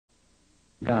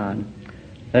God.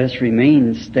 Let us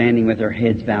remain standing with our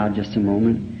heads bowed just a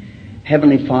moment.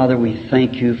 Heavenly Father, we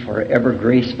thank you for every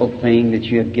graceful thing that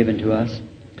you have given to us.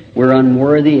 We're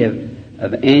unworthy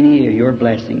of any of your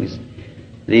blessings.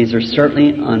 These are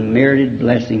certainly unmerited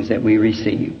blessings that we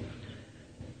receive.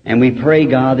 And we pray,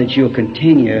 God, that you'll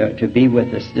continue to be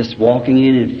with us, just walking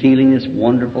in and feeling this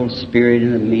wonderful spirit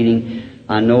in the meeting.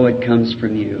 I know it comes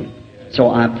from you.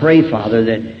 So I pray, Father,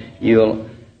 that you'll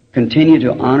continue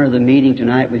to honor the meeting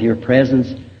tonight with your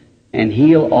presence and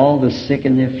heal all the sick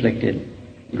and the afflicted.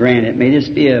 Grant it. May this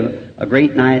be a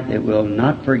great night that we'll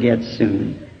not forget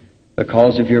soon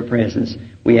because of your presence.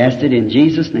 We ask it in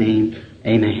Jesus' name.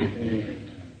 Amen.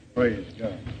 Amen. Praise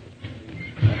God.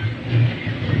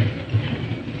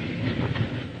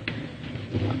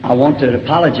 I want to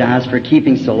apologize for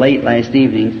keeping so late last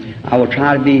evening. I will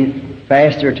try to be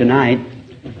faster tonight,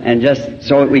 and just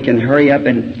so that we can hurry up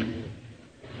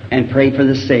and pray for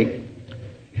the sick.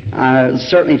 I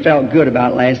certainly felt good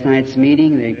about last night's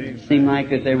meeting. It seemed like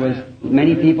that there was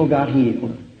many people got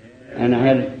healed, and I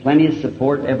had plenty of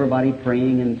support, everybody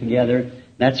praying and together.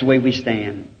 That's the way we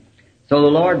stand. So the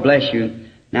Lord bless you.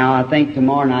 Now I think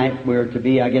tomorrow night we're to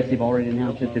be, I guess they've already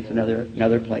announced it, it's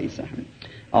another place.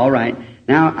 All right.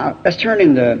 Now let's turn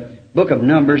in the book of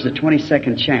Numbers, the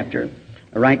 22nd chapter,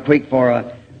 right quick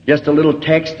for just a little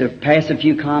text to pass a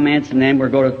few comments, and then we're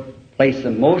going to place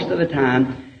them most of the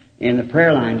time in the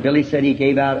prayer line. Billy said he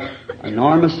gave out an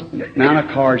enormous amount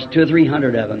of cards, 200 or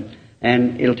 300 of them,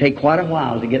 and it'll take quite a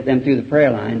while to get them through the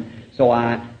prayer line. So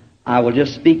I will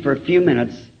just speak for a few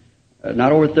minutes,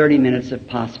 not over 30 minutes if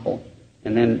possible,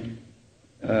 and then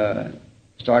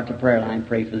start the prayer line,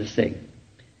 pray for the sick.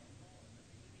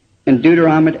 In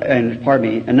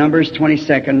Numbers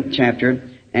 22nd chapter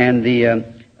and the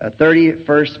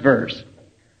 31st verse.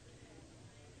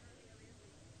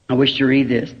 I wish to read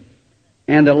this.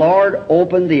 And the Lord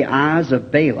opened the eyes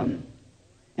of Balaam,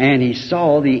 and he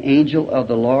saw the angel of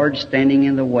the Lord standing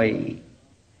in the way,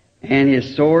 and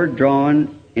his sword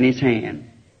drawn in his hand.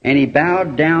 And he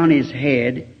bowed down his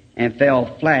head and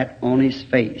fell flat on his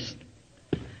face.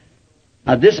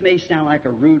 Now this may sound like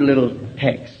a rude little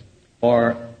text,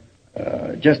 or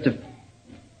just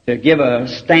to give a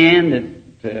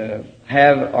stand to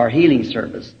have our healing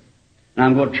service. And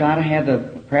I'm going to try to have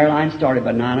the prayer line started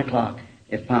by 9 o'clock,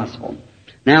 if possible.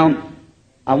 Now,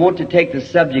 I want to take the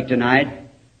subject tonight,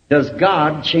 does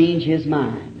God change His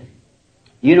mind?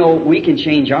 You know, we can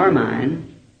change our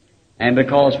mind, and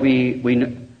because we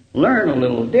learn a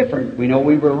little different, we know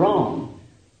we were wrong.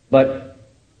 But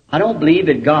I don't believe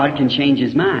that God can change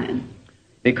His mind.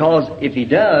 Because if He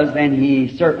does, then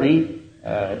He certainly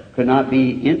could not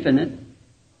be infinite,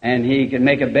 and He could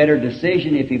make a better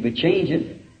decision if He would change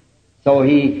it. So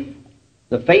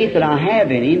the faith that I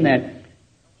have in Him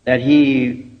that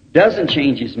He doesn't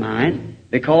change His mind,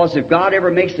 because if God ever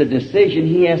makes a decision,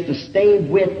 He has to stay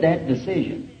with that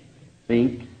decision.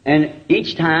 See? And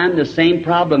each time the same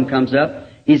problem comes up,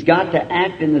 He's got to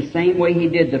act in the same way He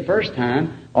did the first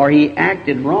time, or He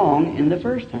acted wrong in the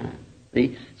first time.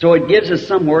 See? So it gives us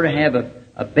somewhere to have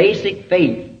a basic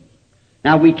faith.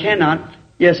 Now we cannot,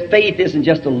 yes, faith isn't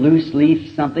just a loose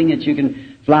leaf, something that you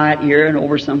can fly it here and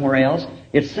over somewhere else.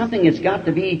 It's something that's got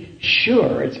to be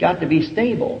sure. It's got to be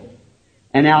stable.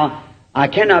 And now, I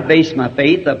cannot base my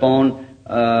faith upon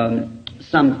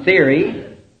some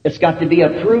theory. It's got to be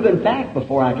a proven fact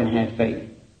before I can have faith.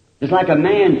 It's like a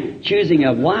man choosing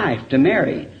a wife to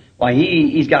marry. Why,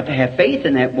 he's got to have faith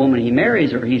in that woman he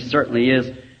marries, or he certainly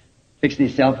is fixing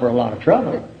himself for a lot of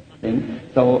trouble. See?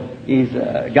 So you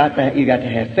got to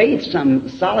have faith, some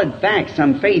solid facts,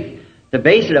 some faith to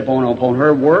base it upon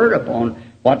her word, upon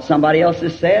what somebody else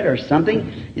has said or something.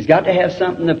 He's got to have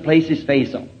something to place his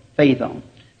faith on.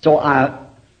 So I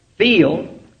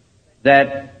feel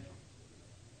that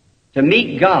to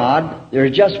meet God,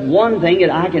 there's just one thing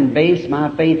that I can base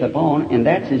my faith upon, and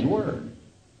that's His Word.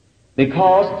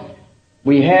 Because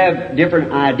we have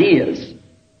different ideas.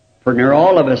 For near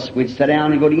all of us, we'd sit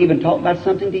down and go to even talk about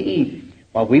something to eat.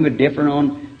 While we would differ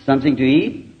on something to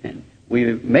eat, and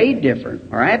we're made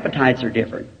different. Our appetites are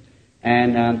different.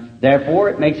 And therefore,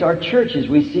 it makes our churches,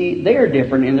 we see they're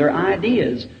different in their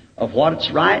ideas of what's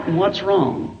right and what's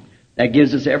wrong. That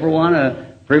gives us everyone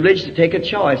a privilege to take a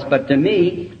choice. But to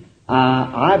me,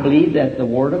 I believe that the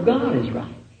Word of God is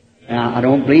right. Now, I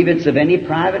don't believe it's of any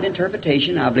private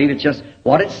interpretation. I believe it's just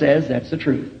what it says, that's the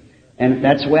truth. And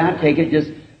that's the way I take it,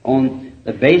 just on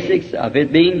the basics of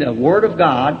it being the Word of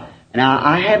God. Now,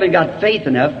 I haven't got faith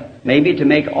enough maybe to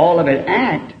make all of it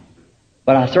act,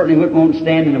 but I certainly won't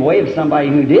stand in the way of somebody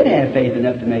who did have faith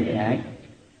enough to make it act.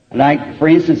 Like, for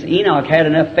instance, Enoch had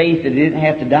enough faith that he didn't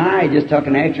have to die. He just took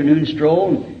an afternoon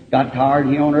stroll and got tired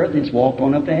here on earth and just walked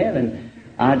on up to heaven.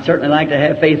 I'd certainly like to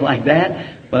have faith like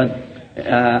that, but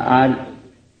I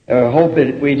hope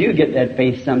that we do get that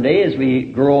faith someday as we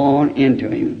grow on into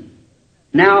Him.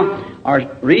 Now,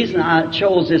 our reason I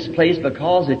chose this place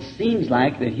because it seems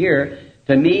like that here,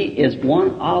 to me, is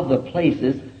one of the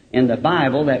places in the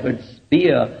Bible that would be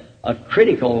a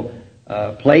critical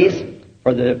place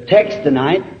for the text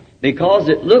tonight, because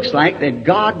it looks like that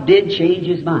God did change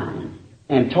His mind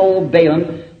and told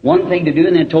Balaam one thing to do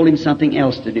and then told him something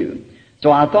else to do.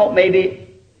 So I thought maybe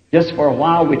just for a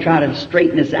while we try to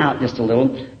straighten this out just a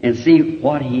little and see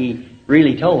what He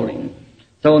really told him.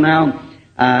 So now,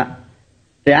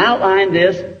 to outline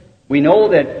this, we know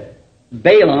that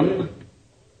Balaam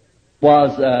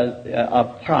was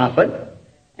a prophet,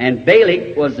 and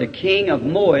Balak was the king of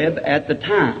Moab at the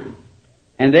time.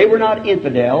 And they were not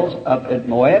infidels up at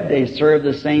Moab. They served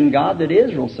the same God that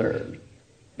Israel served.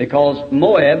 Because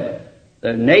Moab,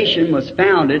 the nation, was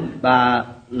founded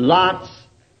by Lot's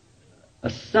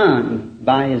son,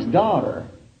 by his daughter.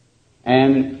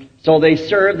 And so they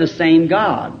served the same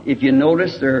God. If you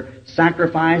notice, their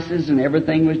sacrifices and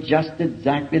everything was just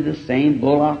exactly the same.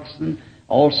 Bullocks and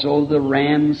also the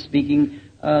rams, speaking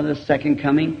the second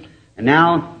coming. And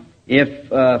now, if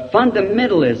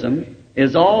fundamentalism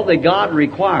is all that God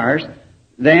requires,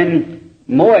 then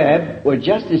Moab was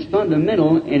just as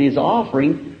fundamental in his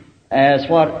offering as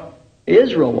what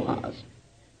Israel was.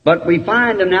 But we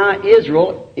find that now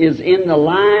Israel is in the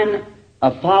line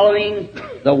of following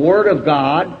the Word of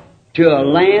God to a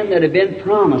land that had been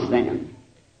promised them.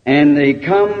 And they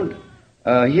come,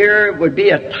 here would be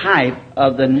a type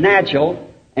of the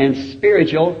natural and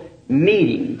spiritual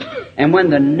meeting. And when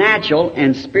the natural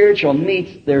and spiritual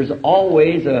meets, there's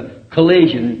always a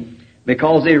collision,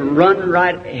 because they run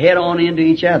right head on into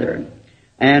each other.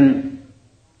 And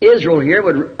Israel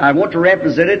here I want to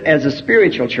represent it as a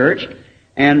spiritual church,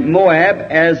 and Moab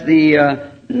as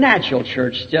the natural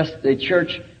church, just the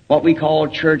church, what we call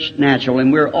church natural.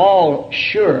 And we're all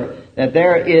sure that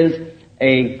there is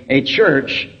a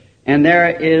church and there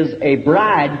is a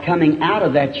bride coming out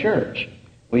of that church.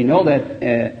 We know that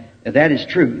that is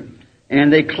true.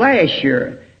 And they clash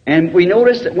here. And we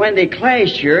notice that when they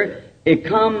clashed here, it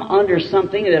come under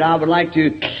something that I would like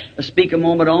to speak a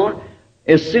moment on.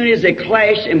 As soon as they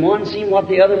clashed and one seen what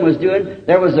the other was doing,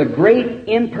 there was a great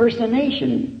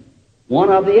impersonation, one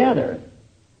of the other.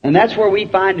 And that's where we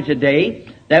find it today,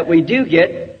 that we do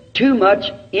get too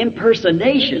much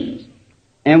impersonations.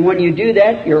 And when you do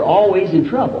that, you're always in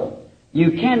trouble.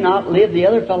 You cannot live the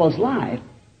other fellow's life.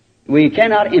 We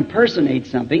cannot impersonate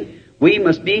something. We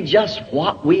must be just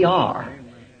what we are.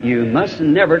 You must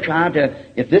never try to,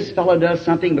 if this fellow does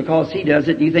something because he does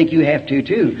it, you think you have to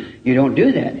too. You don't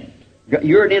do that.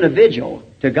 You're an individual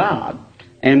to God.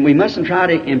 And we mustn't try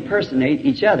to impersonate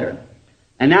each other.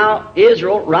 And now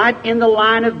Israel, right in the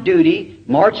line of duty,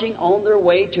 marching on their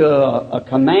way to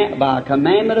by a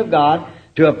commandment of God,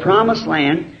 to a promised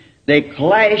land, they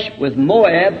clash with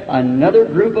Moab, another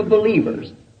group of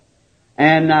believers.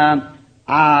 And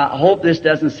I hope this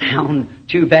doesn't sound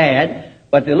too bad,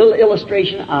 but the little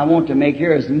illustration I want to make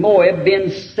here is Moab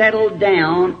been settled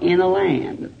down in a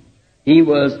land. He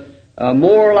was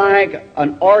more like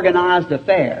an organized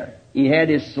affair. He had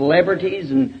his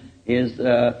celebrities and his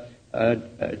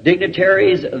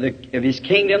dignitaries of his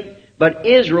kingdom, but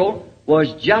Israel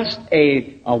was just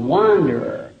a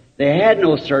wanderer. They had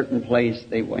no certain place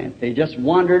they went. They just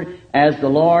wandered as the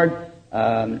Lord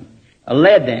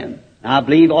led them. I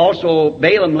believe also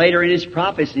Balaam later in his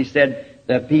prophecy said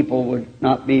that people would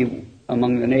not be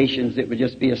among the nations. It would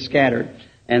just be a scattered.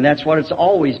 And that's what it's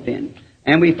always been.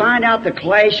 And we find out the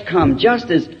clash come just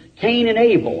as Cain and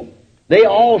Abel. They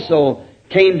also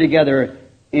came together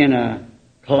in a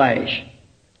clash.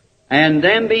 And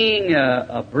them being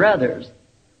brothers,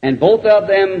 and both of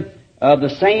them of the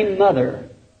same mother,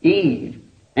 Eve.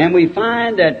 And we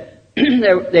find that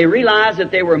they realized that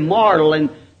they were mortal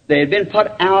and they had been put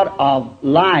out of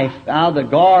life, out of the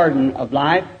garden of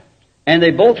life, and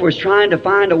they both was trying to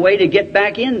find a way to get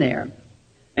back in there.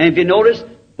 And if you notice,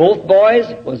 both boys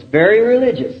was very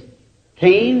religious.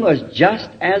 Cain was just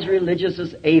as religious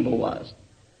as Abel was.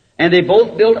 And they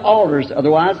both built altars,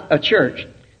 otherwise a church.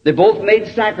 They both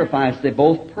made sacrifice. They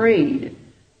both prayed.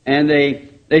 And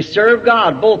they served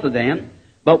God, both of them,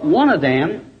 but one of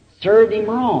them served Him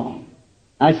wrong.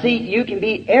 I see, you can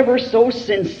be ever so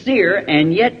sincere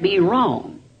and yet be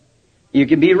wrong. You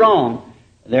can be wrong.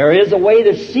 There is a way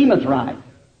that seemeth right,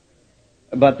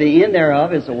 but the end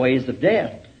thereof is the ways of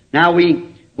death. Now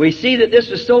we see that this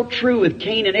was so true with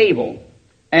Cain and Abel.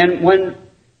 And when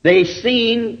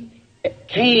Cain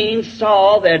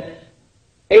saw that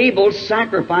Abel's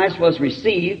sacrifice was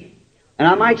received. And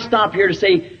I might stop here to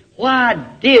say, why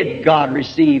did God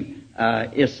receive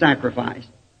his sacrifice?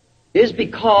 It is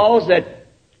because that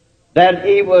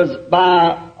it was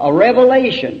by a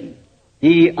revelation.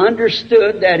 He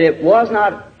understood that it was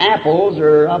not apples,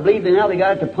 or I believe now they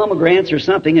got it to pomegranates or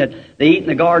something that they eat in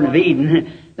the Garden of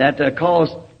Eden that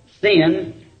caused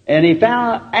sin. And he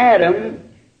found Abel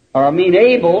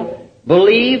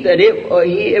believed that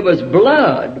it was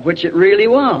blood, which it really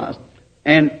was.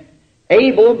 And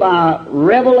Abel, by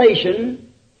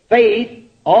revelation, faith,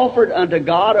 offered unto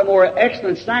God a more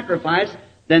excellent sacrifice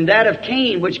than that of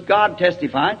Cain, which God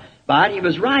testified by it. He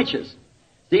was righteous.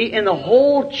 See, and the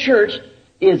whole church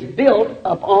is built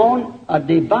upon a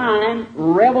divine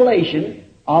revelation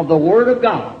of the Word of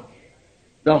God.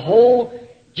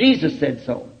 Jesus said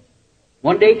so.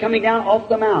 One day coming down off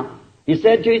the mount, He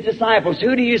said to His disciples,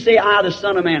 who do you say I, the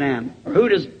Son of Man, am? Or who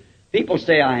does people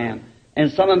say I am?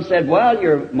 And some of them said, well,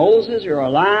 you're Moses, you're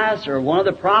Elias, or one of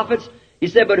the prophets. He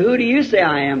said, but who do you say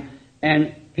I am?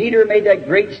 And Peter made that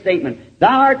great statement,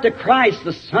 Thou art the Christ,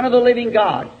 the Son of the living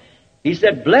God. He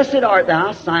said, Blessed art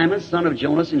thou, Simon, son of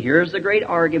Jonas. And here's the great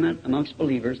argument amongst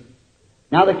believers.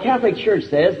 Now the Catholic Church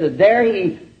says that there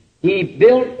he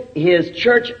built his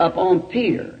church upon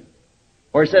Peter.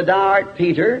 Or he said, Thou art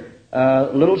Peter,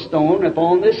 little stone,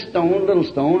 upon this stone, little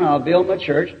stone, I'll build my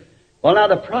church. Well, now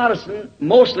the Protestant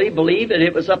mostly believe that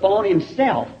it was upon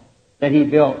himself that he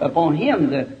built, upon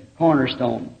him the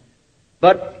cornerstone.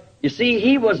 But you see,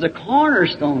 he was the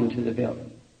cornerstone to the building.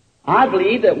 I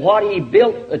believe that what he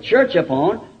built the church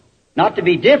upon, not to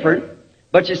be different,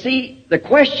 but you see, the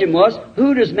question was,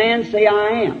 who does man say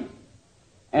I am?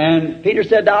 And Peter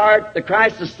said, Thou art the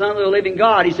Christ, the Son of the living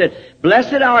God. He said,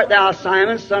 Blessed art thou,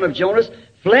 Simon, son of Jonas.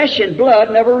 Flesh and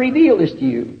blood never revealed this to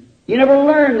you. You never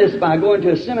learned this by going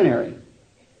to a seminary.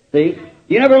 See?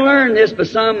 You never learned this by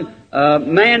some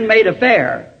man-made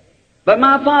affair. But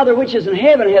my Father which is in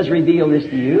heaven has revealed this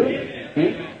to you.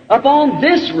 See? Upon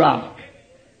this rock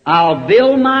I'll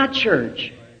build my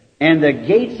church, and the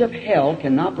gates of hell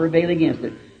cannot prevail against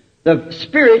it. The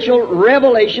spiritual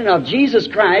revelation of Jesus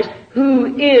Christ,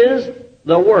 who is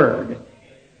the Word.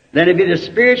 Then it'd be the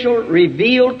spiritual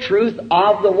revealed truth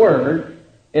of the Word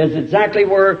is exactly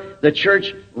where the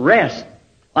church rests.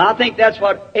 Well, I think that's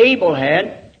what Abel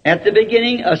had at the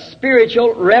beginning, a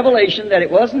spiritual revelation that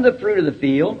it wasn't the fruit of the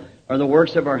field or the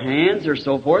works of our hands or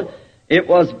so forth. It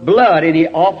was blood, and he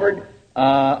offered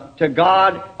to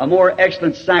God a more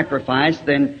excellent sacrifice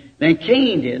than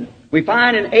Cain did. We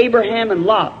find in Abraham and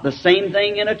Lot the same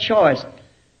thing in a choice.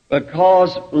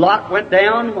 Because Lot went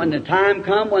down when the time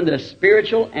come when the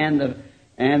spiritual and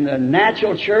the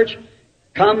natural church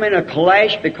come in a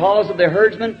clash because of the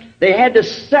herdsmen. They had to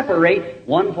separate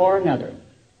one for another.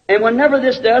 And whenever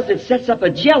this does, it sets up a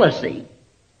jealousy.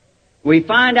 We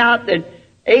find out that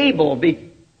Abel,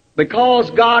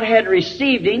 because God had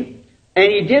received him, and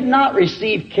he did not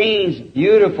receive Cain's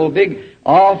beautiful big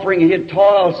offering he had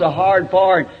toiled so hard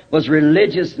for, and was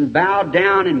religious and bowed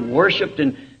down and worshipped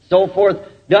and so forth,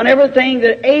 done everything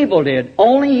that Abel did,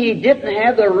 only he didn't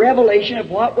have the revelation of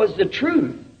what was the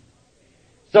truth.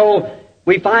 So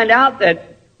we find out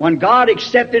that when God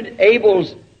accepted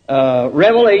Abel's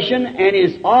revelation and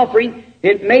his offering,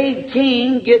 it made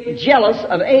Cain get jealous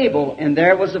of Abel, and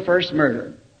there was the first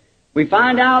murder. We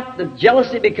find out the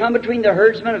jealousy become between the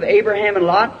herdsmen of Abraham and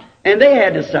Lot, and they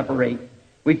had to separate.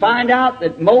 We find out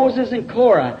that Moses and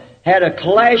Korah had a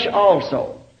clash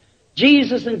also.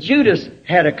 Jesus and Judas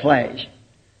had a clash.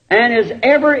 And as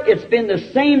ever, it's been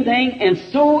the same thing, and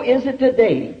so is it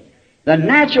today. The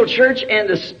natural church and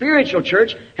the spiritual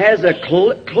church has a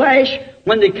clash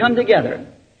when they come together.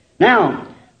 Now,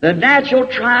 the natural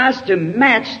tries to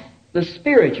match the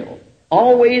spiritual,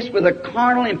 always with a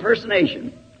carnal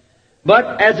impersonation.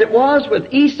 But as it was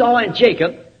with Esau and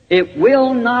Jacob, it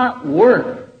will not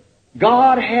work.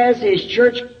 God has His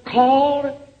church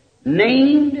called,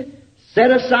 named, set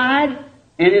aside,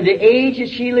 and in the age that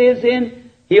she lives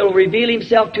in, He'll reveal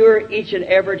Himself to her each and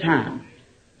every time.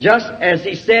 Just as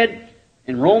He said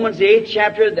in Romans the 8th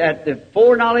chapter that the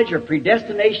foreknowledge or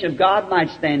predestination of God might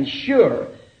stand sure.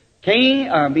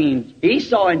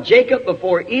 Esau and Jacob,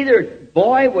 before either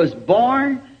boy was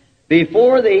born,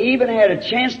 before they even had a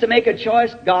chance to make a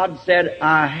choice, God said,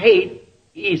 I hate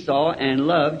Esau and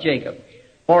love Jacob.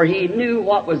 For He knew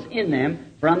what was in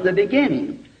them from the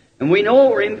beginning. And we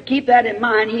know, keep that in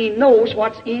mind, He knows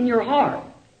what's in your heart.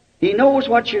 He knows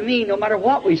what you mean. No matter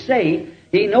what we say,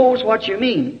 He knows what you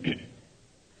mean.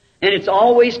 And it's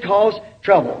always caused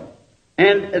trouble.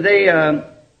 And the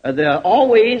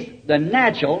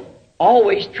natural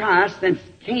always tried, since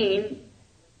Cain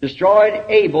destroyed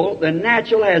Abel, the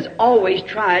natural has always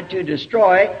tried to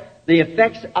destroy the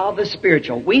effects of the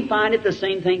spiritual. We find it the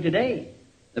same thing today.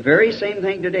 The very same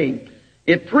thing today.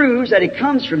 It proves that it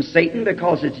comes from Satan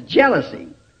because it's jealousy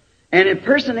and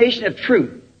impersonation of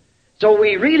truth. So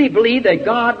we really believe that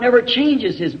God never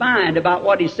changes His mind about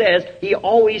what He says. He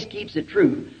always keeps it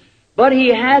true. But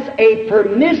He has a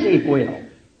permissive will.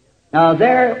 Now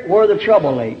there where the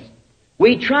trouble lays.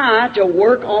 We try to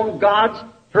work on God's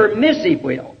permissive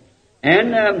will.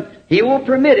 And He will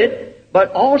permit it.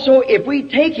 But also if we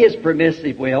take His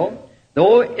permissive will,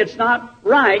 though it's not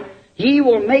right, He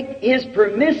will make His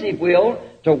permissive will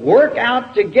to work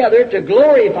out together to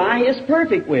glorify His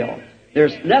perfect will.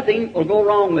 There's nothing will go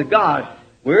wrong with God.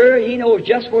 He knows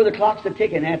just where the clock's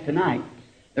ticking at tonight.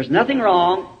 There's nothing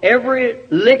wrong. Every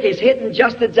lick is hitting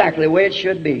just exactly the way it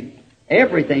should be.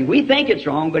 Everything. We think it's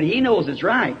wrong, but He knows it's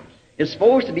right. It's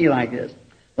supposed to be like this.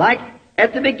 Like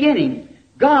at the beginning,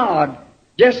 God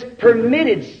just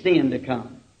permitted sin to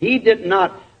come. He did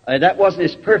not, that wasn't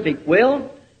His perfect will.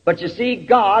 But you see,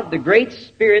 God, the great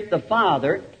Spirit, the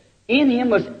Father, in Him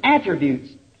was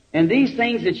attributes. And these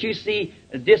things that you see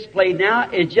displayed now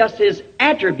is just His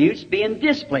attributes being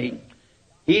displayed.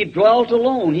 He dwelt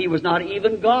alone. He was not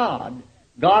even God.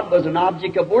 God was an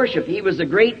object of worship. He was the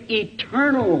great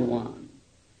eternal one.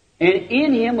 And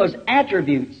in Him was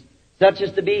attributes, such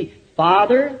as to be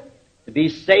Father, to be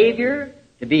Savior,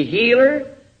 to be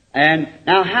Healer. And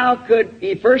now how could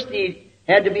He, first He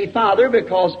had to be Father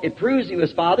because it proves He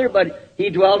was Father, but He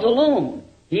dwelt alone.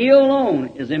 He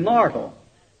alone is immortal.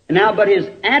 Now, but His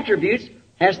attributes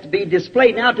has to be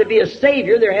displayed. Now, to be a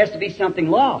Savior, there has to be something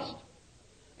lost.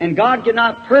 And God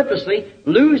cannot purposely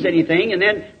lose anything and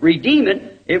then redeem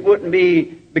it. It wouldn't be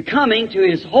becoming to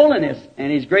His holiness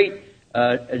and His great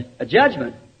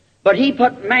judgment. But He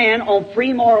put man on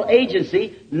free moral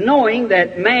agency, knowing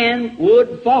that man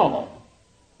would fall.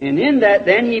 And in that,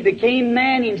 then, He became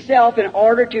man Himself in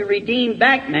order to redeem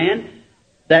back man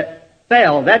that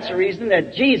fell. That's the reason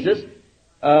that Jesus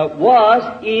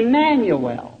was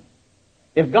Emmanuel.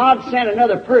 If God sent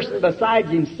another person besides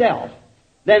Himself,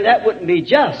 then that wouldn't be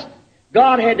just.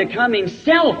 God had to come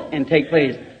Himself and take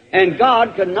place. And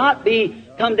God could not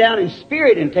come down in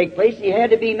spirit and take place. He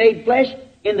had to be made flesh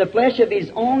in the flesh of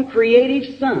His own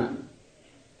creative Son.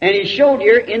 And He showed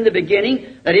here in the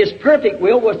beginning that His perfect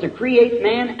will was to create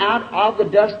man out of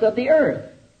the dust of the earth.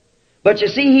 But you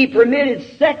see, He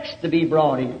permitted sex to be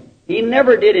brought in. He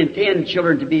never did intend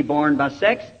children to be born by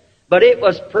sex, but it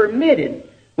was permitted,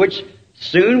 which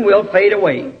soon will fade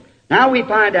away. Now we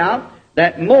find out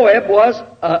that Moab was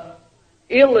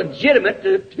illegitimate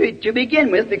to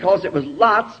begin with because it was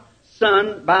Lot's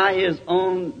son by his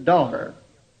own daughter.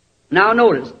 Now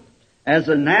notice, as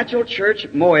a natural church,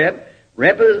 Moab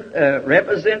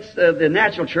represents the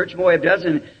natural church, Moab does,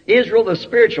 and Israel, the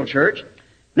spiritual church.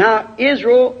 Now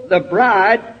Israel, the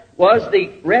bride,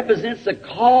 represents the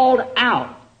called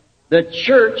out. The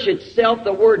church itself,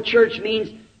 the word church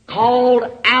means called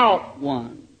out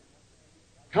one.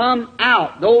 Come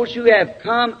out. Those who have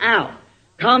come out.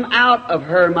 Come out of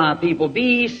her, my people. Be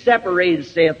ye separated,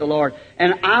 saith the Lord,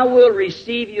 and I will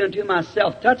receive you unto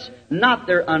myself. Touch not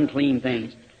their unclean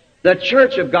things. The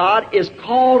church of God is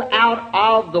called out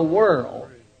of the world.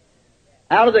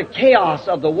 Out of the chaos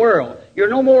of the world. You're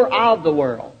no more of the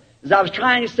world. As I was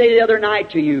trying to say the other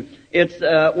night to you, it's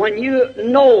when you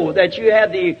know that you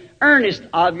have the earnest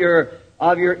of your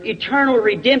eternal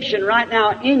redemption right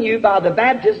now in you by the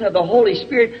baptism of the Holy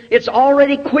Spirit, it's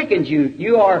already quickened you.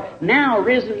 You are now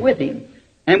risen with Him.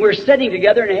 And we're sitting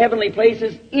together in heavenly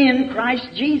places in Christ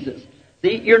Jesus.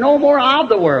 See, you're no more of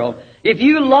the world. If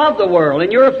you love the world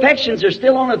and your affections are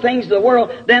still on the things of the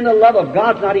world, then the love of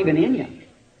God's not even in you.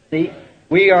 See,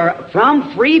 we are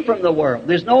free from the world.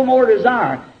 There's no more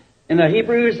desire. In the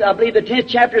Hebrews, I believe the 10th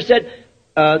chapter said,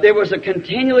 there was a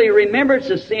continually remembrance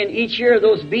of sin. Each year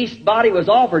those beasts' body was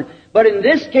offered. But in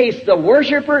this case, the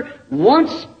worshiper,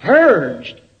 once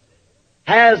purged,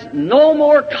 has no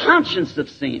more conscience of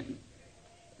sin.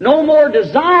 No more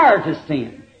desire to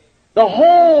sin. The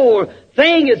whole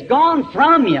thing is gone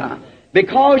from you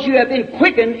because you have been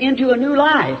quickened into a new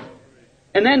life.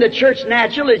 And then the church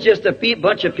natural is just a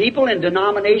bunch of people in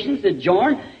denominations that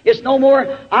join. It's no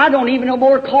more, I don't even no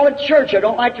more call it church. I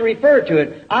don't like to refer to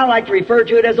it. I like to refer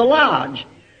to it as a lodge.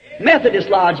 Methodist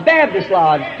lodge, Baptist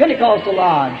lodge, Pentecostal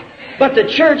lodge. But the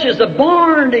church is a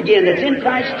born again that's in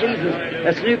Christ Jesus.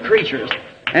 That's new creatures.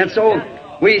 And so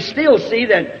we still see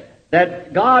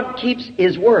that God keeps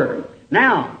His word.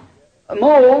 Now,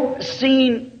 Moab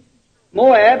seen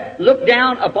Moab looked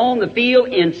down upon the field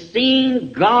and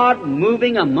seen God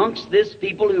moving amongst this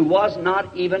people who was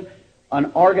not even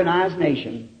an organized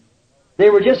nation. They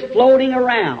were just floating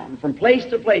around from place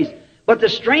to place. But the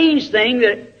strange thing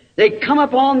that they come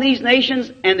upon these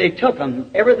nations and they took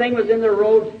them. Everything was in their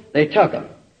road. They took them.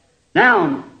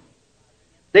 Now,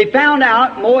 they found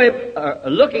out, Moab,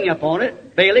 looking upon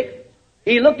it, Balak,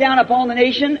 he looked down upon the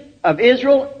nation of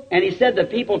Israel and he said the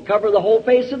people cover the whole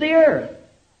face of the earth.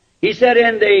 He said,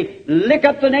 and they lick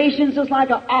up the nations just like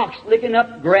an ox licking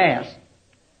up grass.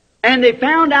 And they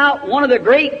found out one of the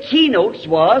great keynotes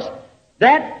was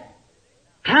that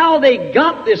how they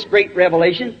got this great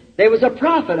revelation, there was a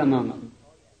prophet among them.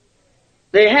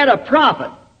 They had a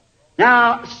prophet.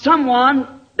 Now,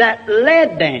 someone that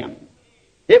led them.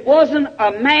 It wasn't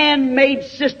a man-made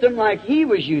system like he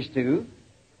was used to,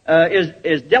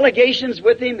 his delegations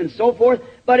with him and so forth,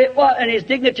 but it was, and his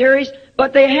dignitaries,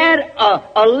 but they had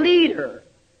a leader,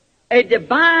 a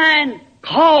divine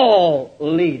call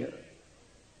leader.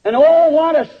 And oh,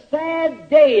 what a sad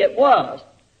day it was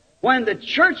when the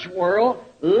church world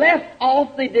left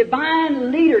off the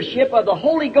divine leadership of the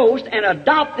Holy Ghost and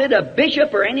adopted a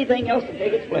bishop or anything else to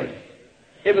take its place.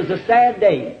 It was a sad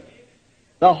day.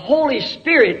 The Holy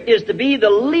Spirit is to be the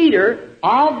leader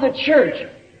of the church.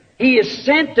 He is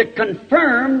sent to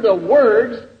confirm the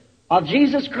words of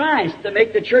Jesus Christ to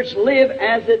make the church live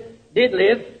as it did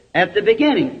live at the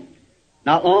beginning.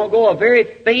 Not long ago, a very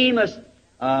famous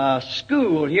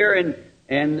school here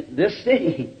in this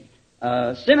city,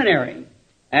 seminary,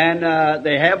 and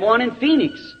they have one in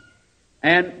Phoenix.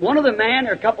 And one of the men,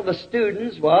 or a couple of the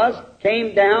students,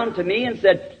 came down to me and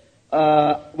said,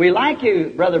 "We like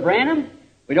you, Brother Branham.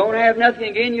 We don't have nothing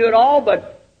against you at all,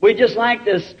 but we'd just like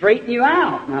to straighten you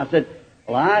out." And I said,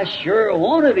 "Well, I sure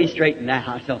want to be straightened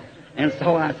out." So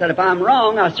I said, "If I'm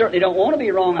wrong, I certainly don't want to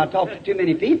be wrong. I talk to too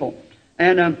many people."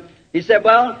 And he said,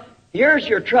 "Well, here's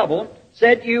your trouble."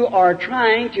 Said, "You are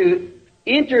trying to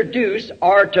introduce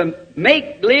or to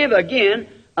make live again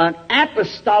an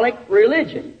apostolic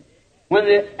religion, when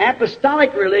the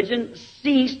apostolic religion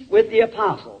ceased with the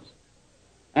apostles."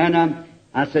 And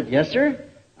I said, "Yes, sir."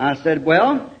 I said,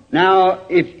 "Well, now,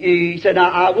 if he said,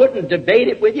 I wouldn't debate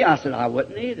it with you." I said, "I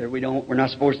wouldn't either. We're not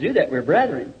supposed to do that. We're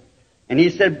brethren." And he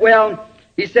said,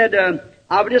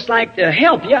 "I would just like to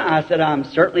help you." I said, "I'm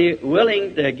certainly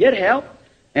willing to get help."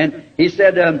 And he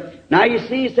said, "Now you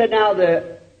see," he said, "now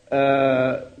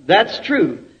that's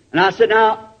true." And I said,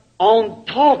 "Now, on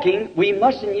talking, we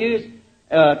mustn't use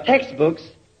textbooks."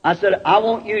 I said, "I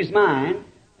won't use mine."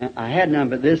 I had none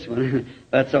but this one.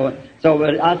 but I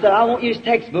said, "I won't use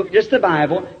textbook, just the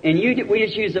Bible, and we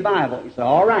just use the Bible." He said,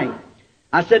 "All right."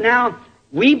 I said, "Now,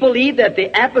 we believe that the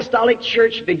apostolic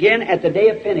church began at the day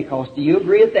of Pentecost. Do you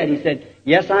agree with that?" He said,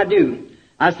 "Yes, I do."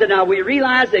 I said, "Now, we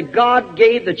realize that God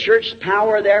gave the church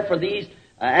power there for these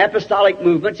apostolic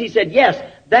movements." He said, "Yes,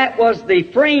 that was the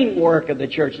framework of the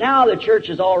church. Now the church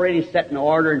is already set in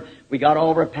order, and we got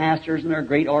all of our pastors and our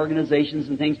great organizations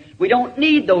and things. We don't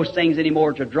need those things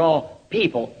anymore to draw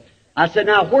people." I said,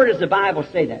 "Now, where does the Bible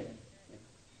say that?"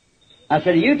 I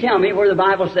said, "You tell me where the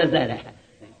Bible says that at."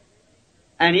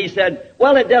 And he said,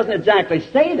 "Well, it doesn't exactly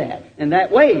say that in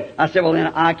that way." I said, "Well,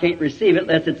 then I can't receive it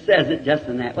unless it says it just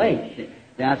in that way."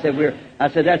 And I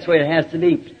said, "That's the way it has to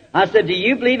be." I said, "Do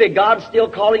you believe that God's still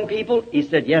calling people?" He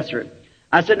said, "Yes, sir."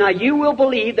 I said, "Now you will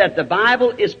believe that the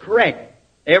Bible is correct."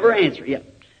 Every answer, yeah.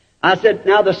 I said,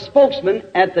 "Now the spokesman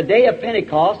at the day of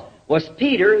Pentecost was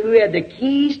Peter, who had the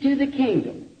keys to the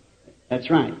kingdom." That's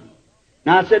right.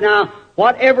 Now I said, "Now,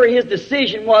 whatever his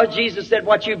decision was, Jesus said,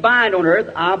 what you bind on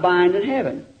earth, I'll bind in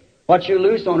heaven. What you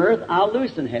loose on earth, I'll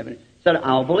loose in heaven." He said,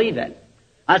 "I'll believe that."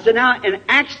 I said, "Now, in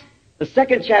Acts, the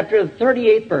 2nd chapter, the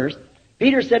 38th verse,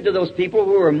 Peter said to those people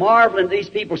who were marveling at these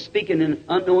people speaking in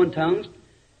unknown tongues,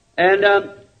 and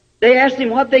they asked him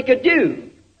what they could do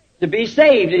to be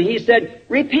saved. And he said,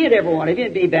 "Repent, every one of you,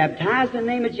 and be baptized in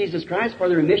the name of Jesus Christ for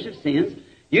the remission of sins.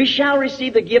 You shall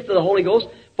receive the gift of the Holy Ghost,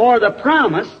 for the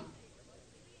promise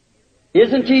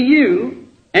is unto you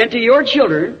and to your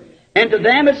children, and to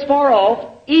them that's far off,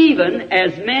 even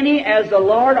as many as the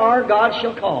Lord our God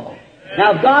shall call."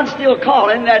 Now, if God's still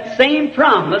calling, that same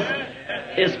promise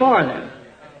is for them.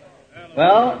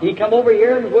 Well, he come over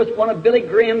here and was with one of Billy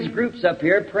Graham's groups up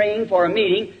here praying for a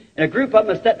meeting, and a group of them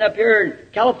was sitting up here in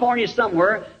California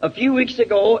somewhere a few weeks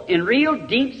ago in real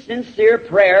deep, sincere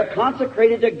prayer,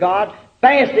 consecrated to God,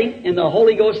 fasting, and the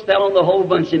Holy Ghost fell on the whole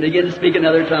bunch and began to speak in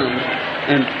other tongues.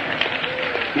 And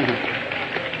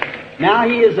now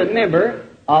he is a member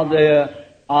of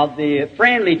the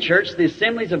friendly church, the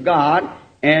Assemblies of God,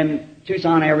 in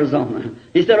Tucson, Arizona.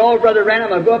 He said, "Oh, Brother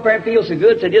Branham, I go up there and feel so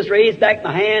good, so I just raised back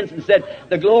my hands and said,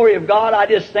 the glory of God, I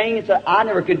just sang." And said, "I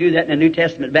never could do that in a New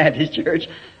Testament Baptist church."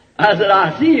 I said,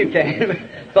 "I see you can."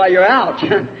 So you're out.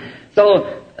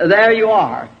 So there you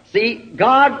are. See,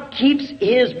 God keeps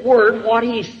His word. What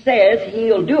He says,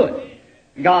 He'll do it.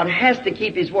 God has to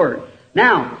keep His word.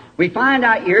 Now, we find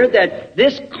out here that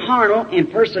this carnal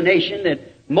impersonation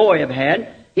that Moab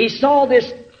had, he saw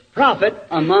this prophet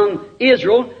among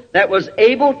Israel that was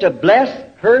able to bless,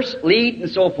 curse, lead, and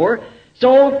so forth.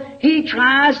 So he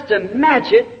tries to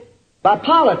match it by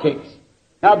politics.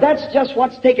 Now that's just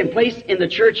what's taking place in the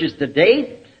churches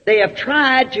today. They have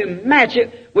tried to match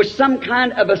it with some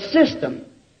kind of a system.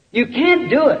 You can't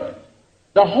do it.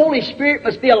 The Holy Spirit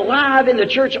must be alive in the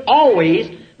church always,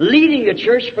 leading the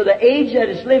church for the age that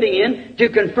it's living in to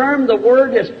confirm the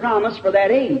word that's promised for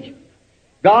that age.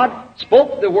 God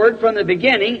spoke the word from the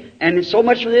beginning, and so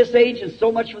much for this age, and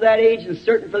so much for that age, and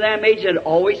certain for that age, and it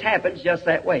always happens just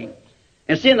that way.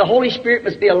 And seeing the Holy Spirit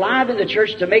must be alive in the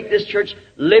church to make this church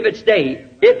live its day.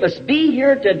 It must be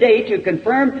here today to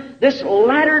confirm this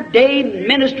latter-day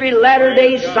ministry,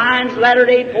 latter-day signs,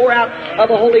 latter-day pour-out of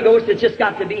the Holy Ghost. It's just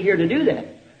got to be here to do that.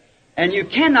 And you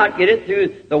cannot get it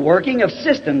through the working of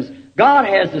systems. God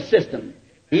has the system.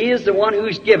 He is the one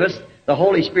who's given us the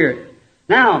Holy Spirit.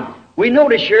 Now, we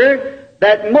notice here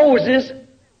that Moses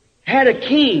had a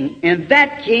king, and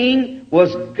that king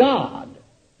was God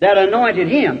that anointed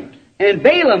him. And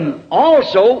Balaam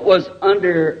also was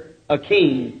under a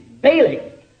king, Balak.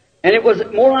 And it was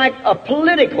more like a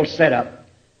political setup.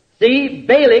 See,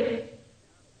 Balaam,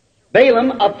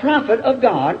 a prophet of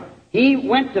God, he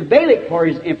went to Balak for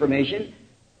his information.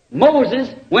 Moses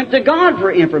went to God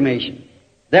for information.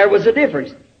 There was a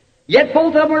difference. Yet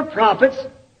both of them were prophets,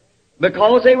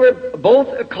 because they were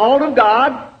both called of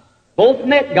God, both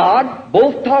met God,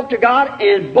 both talked to God,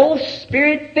 and both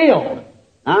Spirit-filled.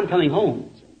 I'm coming home.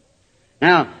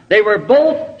 Now, they were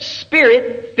both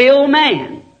Spirit-filled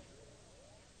man.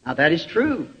 Now, that is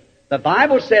true. The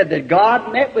Bible said that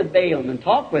God met with Balaam and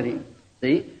talked with him.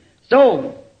 See?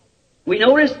 So, we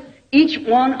notice each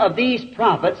one of these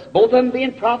prophets, both of them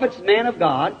being prophets, men of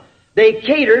God, they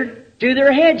catered to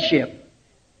their headship.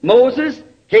 Moses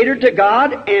catered to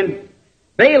God, and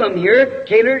Balaam here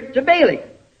catered to Balak.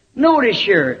 Notice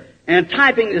here, and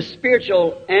typing the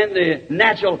spiritual and the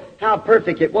natural, how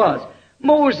perfect it was.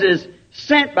 Moses,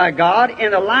 sent by God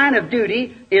in the line of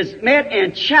duty, is met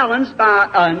and challenged by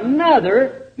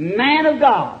another man of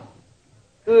God.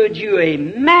 Could you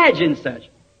imagine such?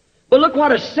 But look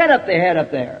what a setup they had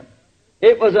up there.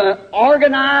 It was an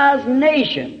organized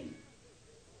nation.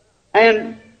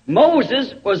 And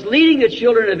Moses was leading the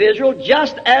children of Israel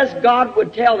just as God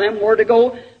would tell them where to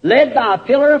go, led by a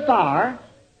pillar of fire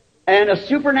and a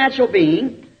supernatural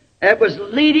being that was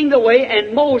leading the way,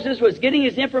 and Moses was getting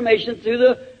his information through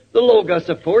the Logos,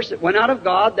 of course. It went out of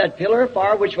God, that pillar of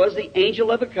fire, which was the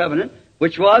angel of the covenant,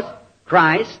 which was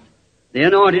Christ, the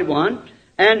anointed one.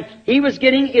 And he was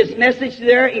getting his message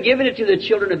there and giving it to the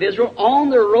children of Israel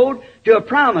on their road to a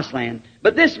promised land.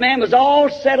 But this man was all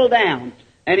settled down.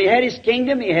 And he had his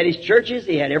kingdom, he had his churches,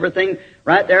 he had everything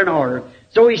right there in order.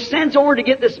 So he sends over to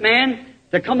get this man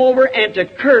to come over and to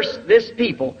curse this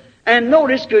people. And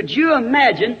notice, could you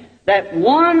imagine that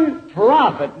one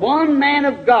prophet, one man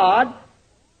of God,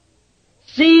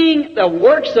 seeing the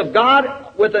works of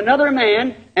God with another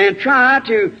man and try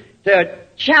to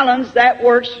challenge that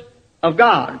works of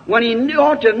God when he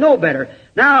ought to know better.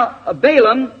 Now,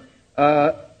 Balaam,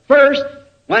 first,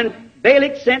 when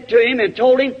Balak sent to him and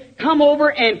told him, come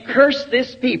over and curse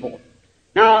this people.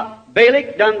 Now,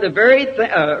 Balaam done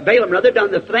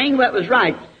the thing that was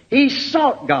right. He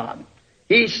sought God.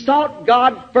 He sought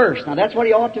God first. Now, that's what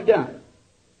he ought to have done.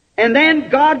 And then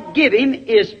God give him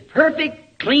his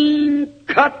perfect,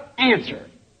 clean-cut answer.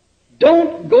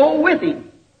 Don't go with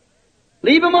him.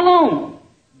 Leave him alone.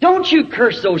 Don't you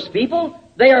curse those people.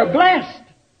 They are blessed.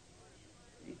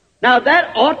 Now,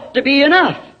 that ought to be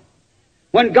enough.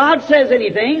 When God says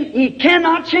anything, He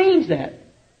cannot change that.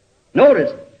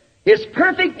 Notice, His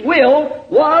perfect will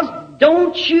was,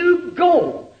 don't you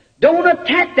go. Don't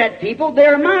attack that people.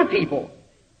 They're my people.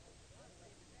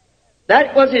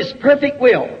 That was His perfect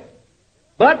will.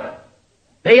 But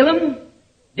Balaam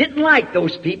didn't like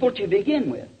those people to begin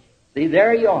with. See,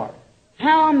 there you are.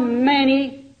 How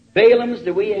many Balaams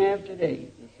do we have today?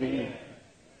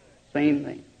 Same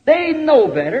thing. They know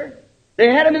better.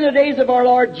 They had them in the days of our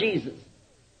Lord Jesus.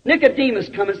 Nicodemus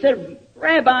come and said,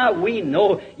 Rabbi, we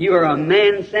know you are a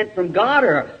man sent from God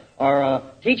or a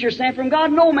teacher sent from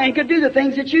God. No man could do the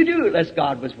things that you do unless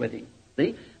God was with him.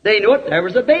 See? They knew it. There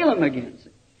was a Balaam against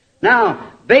it.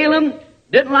 Now, Balaam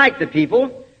didn't like the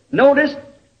people. Notice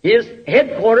his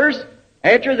headquarters,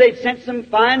 after they'd sent some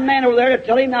fine man over there to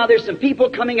tell him, now there's some people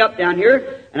coming up down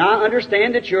here, and I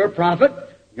understand that you're a prophet,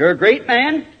 you're a great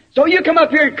man, so you come up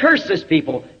here and curse this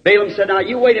people. Balaam said, now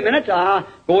you wait a minute, I'll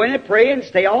go in and pray and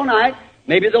stay all night.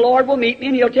 Maybe the Lord will meet me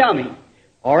and He'll tell me.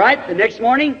 All right, the next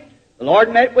morning, the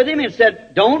Lord met with him and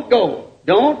said, don't go.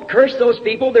 Don't curse those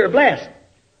people, they're blessed.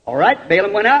 All right,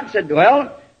 Balaam went out and said,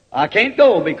 well, I can't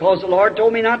go because the Lord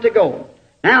told me not to go.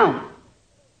 Now,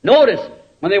 notice,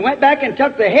 when they went back and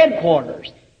took the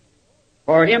headquarters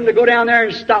for him to go down there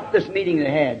and stop this meeting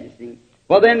they had, you see.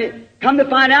 Well, then, come to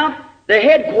find out, the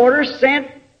headquarters sent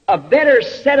a better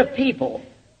set of people,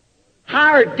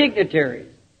 higher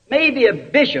dignitaries, maybe a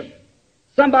bishop,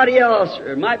 somebody else,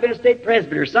 or it might have been a state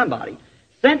presbyter, somebody,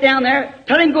 sent down there,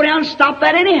 tell him to go down and stop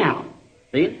that anyhow.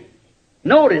 See?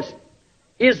 Notice,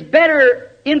 his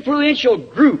better influential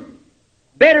group,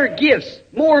 better gifts,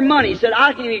 more money, said,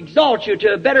 I can exalt you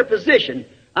to a better position.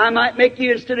 I might make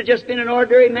you, instead of just being an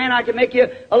ordinary man, I can make you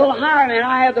a little higher man.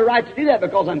 I have the right to do that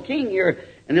because I'm king here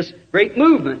in this great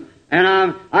movement.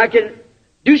 And I can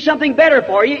do something better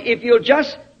for you if you'll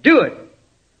just do it.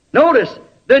 Notice,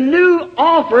 the new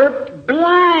offer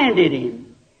blinded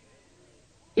him.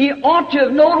 He ought to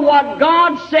have known what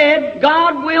God said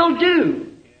God will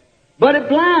do. But it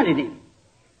blinded him.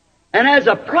 And as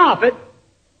a prophet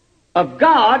of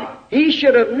God, he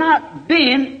should have not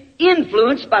been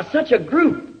influenced by such a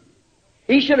group.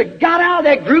 He should have got out of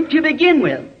that group to begin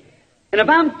with. And if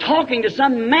I'm talking to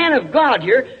some man of God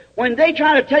here, when they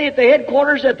try to tell you at the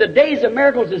headquarters that the days of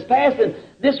miracles is past and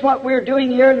this what we're doing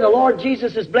here and the Lord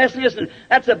Jesus is blessing us and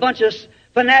that's a bunch of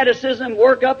fanaticism,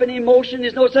 work up and emotion,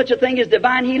 there's no such a thing as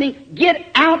divine healing, get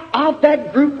out of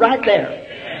that group right there.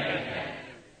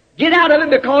 Get out of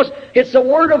it because it's the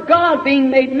Word of God being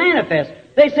made manifest.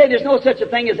 They say there's no such a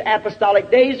thing as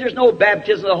apostolic days, there's no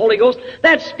baptism of the Holy Ghost,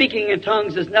 that speaking in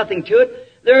tongues is nothing to it.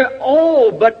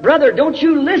 But brother, don't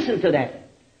you listen to that.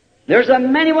 There's a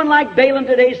many one like Balaam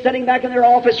today sitting back in their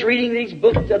office reading these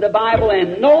books of the Bible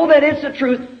and know that it's the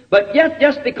truth, but yet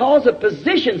just because of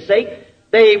position's sake,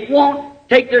 they won't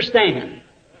take their stand.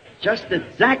 Just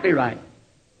exactly right.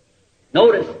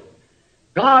 Notice,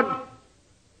 God,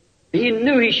 He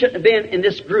knew he shouldn't have been in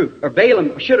this group, or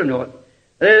Balaam should have known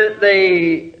it.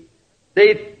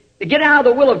 They get out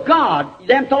of the will of God.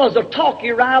 Them fellows will talk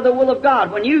you right out of the will of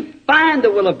God. When you find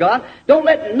the will of God, don't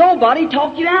let nobody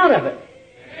talk you out of it.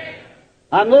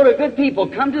 I've known of good people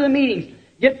come to the meetings,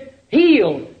 get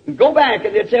healed, and go back,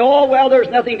 and they'd say, oh, well, there's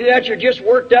nothing to that, you're just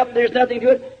worked up, there's nothing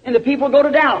to it. And the people go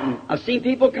to doubting. I've seen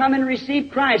people come and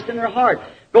receive Christ in their heart.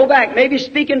 Go back, maybe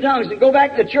speak in tongues, and go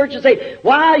back to the church and say,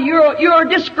 why, you're a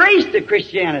disgrace to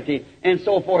Christianity, and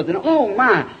so forth. And oh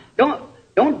my,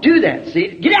 don't do that, see.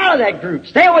 Get out of that group.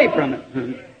 Stay away from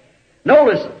it.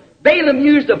 Notice, Balaam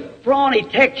used a thorny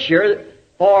texture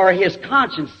for his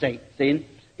conscience sake, see.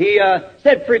 He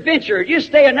said, "Preventure, you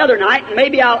stay another night and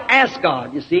maybe I'll ask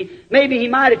God," you see. Maybe he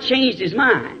might have changed his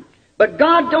mind. But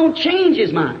God don't change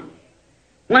His mind.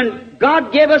 When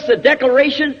God gave us the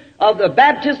declaration of the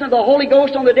baptism of the Holy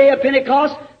Ghost on the day of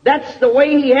Pentecost, that's the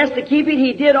way He has to keep it.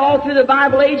 He did all through the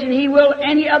Bible age, and He will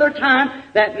any other time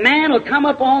that man will come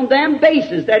upon them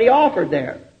bases that He offered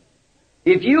there.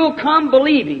 If you'll come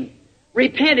believing,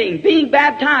 repenting, being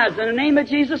baptized in the name of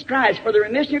Jesus Christ for the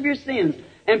remission of your sins,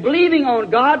 and believing on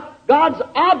God, God's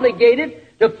obligated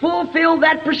to fulfill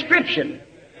that prescription.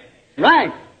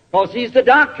 Right. Because He's the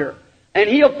doctor. And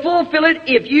He'll fulfill it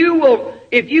if you will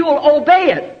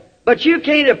obey it. But you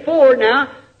can't afford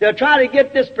now to try to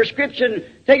get this prescription,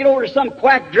 take it over to some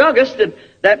quack druggist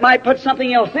that might put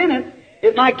something else in it.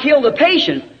 It might kill the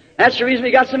patient. That's the reason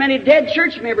we got so many dead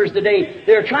church members today.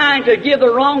 They're trying to give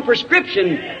the wrong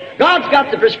prescription. God's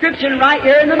got the prescription right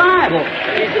here in the Bible.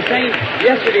 He's the same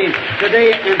yesterday,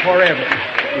 today, and forever.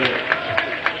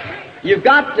 You've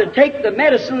got to take the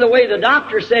medicine the way the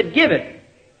doctor said give it.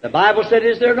 The Bible said,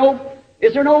 is there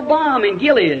no balm in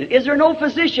Gilead? Is there no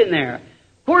physician there?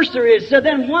 Of course there is. So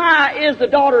then why is the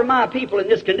daughter of my people in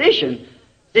this condition?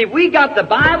 See, we got the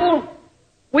Bible,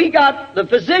 we got the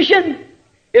physician,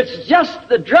 it's just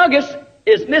the druggist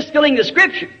is misfilling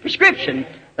the prescription.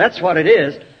 That's what it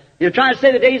is. You're trying to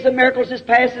say the days of miracles is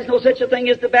past, there's no such a thing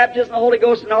as the baptism of the Holy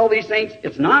Ghost and all these things.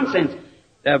 It's nonsense.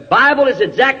 The Bible is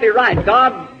exactly right.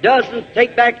 God doesn't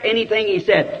take back anything He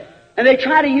said. And they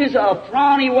try to use a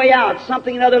thorny way out,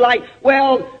 something or other like,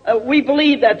 we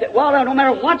believe that. Well, no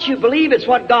matter what you believe, it's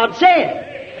what God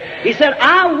said. He said,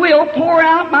 I will pour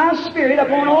out my Spirit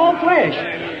upon all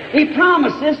flesh. He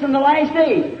promised this in the last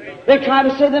days. They try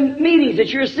to say the meetings that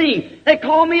you're seeing. They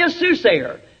call me a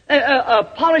soothsayer. a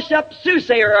polished up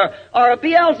soothsayer or a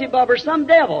Beelzebub or some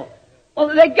devil. Well,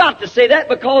 they got to say that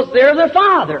because they're their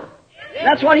father.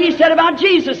 That's what he said about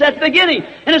Jesus at the beginning.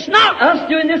 And it's not us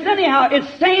doing this anyhow. It's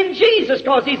saying Jesus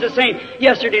because he's the same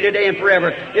yesterday, today, and forever.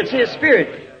 It's his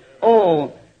Spirit.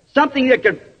 Oh, something that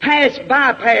could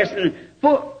bypass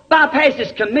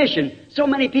his commission. So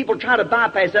many people try to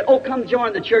bypass that. Oh, come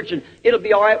join the church and it'll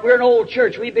be all right. We're an old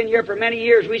church. We've been here for many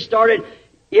years. We started.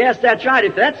 Yes, that's right.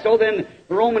 If that's so, then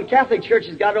the Roman Catholic Church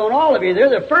has got it on all of you.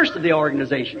 They're the first of the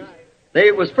organizations. They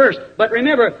was first. But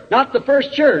remember, not the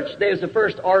first church. They was the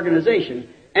first organization.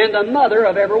 And the mother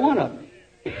of every one of them.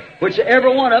 Which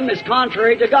every one of them is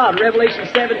contrary to God. Revelation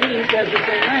 17 says the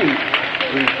same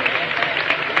thing.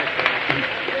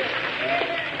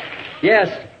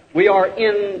 Yes, we are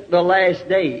in the last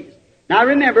days. Now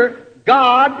remember,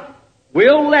 God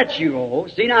will let you go.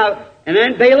 See now, and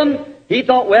then Balaam, he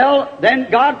thought, well, then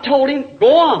God told him,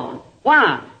 go on.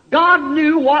 Why? God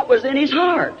knew what was in his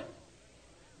heart.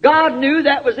 God knew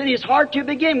that was in his heart to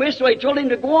begin with, so he told him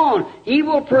to go on. He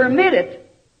will permit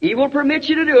it. He will permit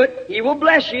you to do it. He will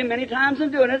bless you many times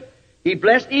in doing it. He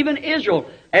blessed even Israel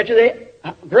after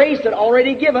the grace had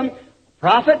already given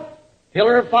prophet,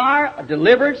 pillar of fire, a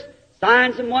deliverance,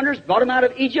 signs and wonders, brought them out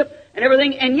of Egypt and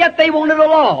everything, and yet they wanted a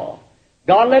law.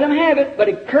 God let them have it, but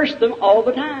He cursed them all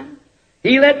the time.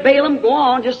 He let Balaam go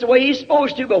on just the way he's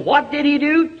supposed to, but what did he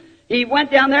do? He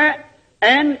went down there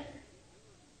and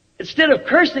instead of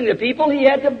cursing the people, he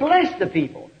had to bless the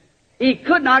people. He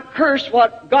could not curse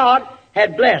what God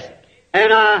had blessed.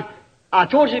 And I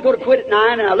told you to go to quit at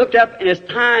 9, and I looked up, and it's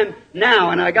time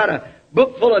now, and I got a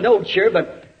book full of notes here,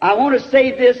 but I want to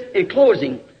say this in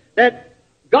closing, that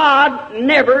God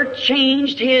never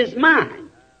changed His mind.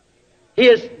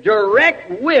 His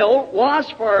direct will was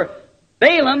for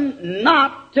Balaam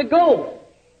not to go.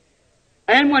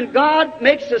 And when God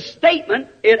makes a statement,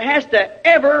 it has to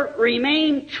ever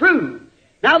remain true.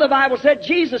 Now the Bible said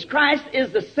Jesus Christ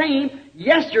is the same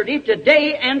yesterday,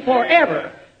 today, and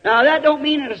forever. Now that don't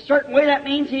mean in a certain way. That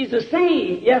means He's the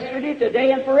same yesterday,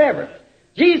 today, and forever.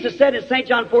 Jesus said in St.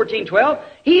 John 14:12,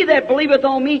 He that believeth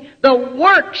on me, the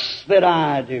works that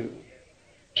I do,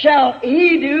 shall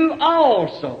he do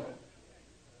also.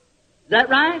 Is that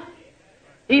right?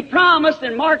 He promised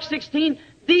in Mark 16,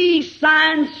 these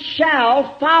signs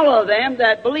shall follow them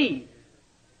that believe.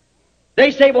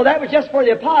 They say, well, that was just for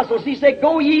the apostles. He said,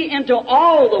 go ye into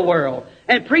all the world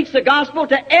and preach the gospel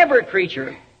to every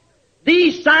creature.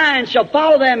 These signs shall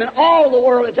follow them in all the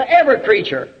world and to every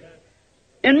creature.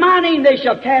 In my name they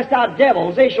shall cast out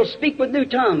devils. They shall speak with new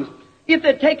tongues. If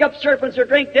they take up serpents or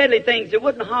drink deadly things, it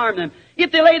wouldn't harm them.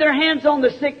 If they lay their hands on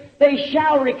the sick, they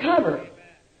shall recover.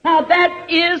 Now that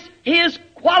is His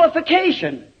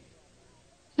qualification.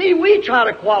 See, we try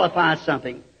to qualify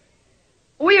something.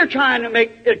 We are trying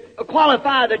to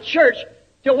qualify the church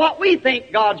to what we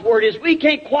think God's Word is. We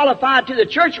can't qualify to the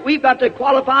church. We've got to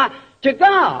qualify to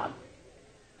God.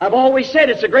 I've always said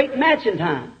it's a great matching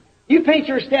time. You paint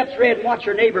your steps red and watch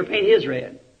your neighbor paint his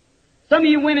red. Some of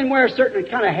you women wear a certain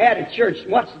kind of hat at church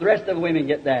and watch the rest of the women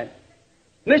get that.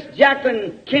 Miss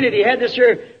Jacqueline Kennedy had this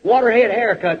here waterhead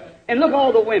haircut, and look at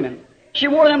all the women. She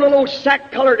wore them little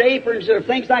sack-colored aprons or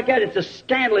things like that. It's a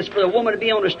scandalous for a woman to be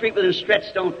on the street with a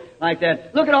stretched on like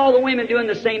that. Look at all the women doing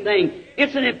the same thing.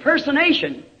 It's an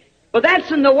impersonation. But that's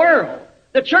in the world.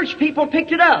 The church people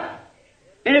picked it up.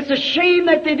 And it's a shame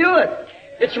that they do it.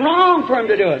 It's wrong for them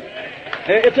to do it.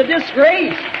 It's a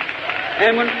disgrace.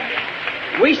 And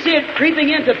when we see it creeping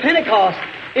into Pentecost,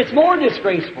 it's more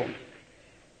disgraceful.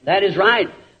 That is right.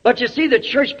 But you see, the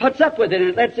church puts up with it and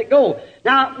it lets it go.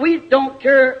 Now, we don't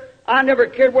care. I never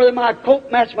cared whether my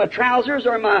coat matched my trousers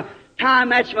or my tie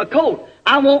matched my coat.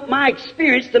 I want my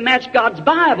experience to match God's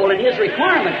Bible and His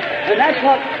requirement. And that's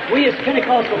what we as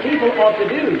Pentecostal people ought to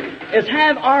do, is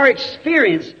have our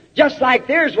experience just like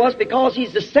theirs was, because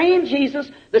He's the same Jesus,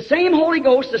 the same Holy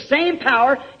Ghost, the same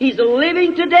power. He's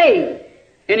living today,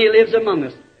 and He lives among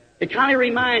us. It kind of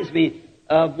reminds me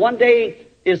of one day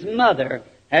His mother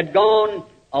had gone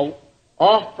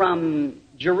off from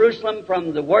Jerusalem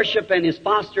from the worship and his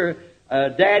foster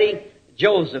daddy,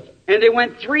 Joseph. And they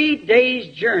went 3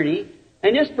 days' journey,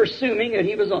 and just presuming that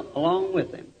he was along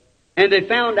with them. And they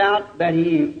found out that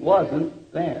he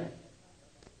wasn't there.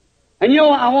 And you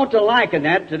know, I want to liken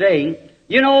that today.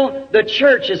 You know, the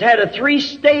church has had a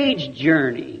 3-stage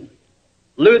journey.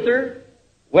 Luther,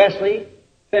 Wesley,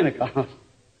 Pentecost.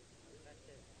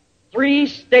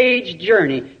 3-stage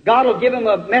journey. God will give them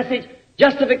a message.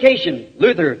 Justification,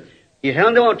 Luther. He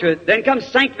held on to it. Then comes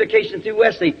sanctification through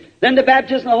Wesley. Then the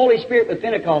baptism of the Holy Spirit with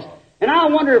Pentecost. And I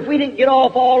wonder if we didn't get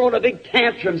off all on a big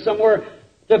tantrum somewhere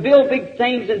to build big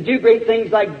things and do great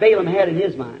things like Balaam had in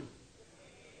his mind.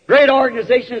 Great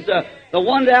organizations, the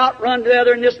one to outrun the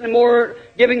other and this and the more,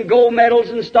 giving gold medals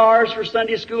and stars for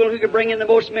Sunday school, who could bring in the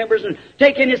most members and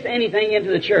taking just anything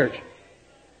into the church.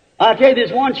 I'll tell you,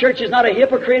 there's one church is not a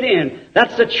hypocrite in.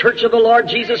 That's the church of the Lord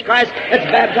Jesus Christ that's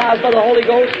baptized by the Holy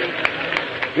Ghost.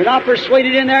 You're not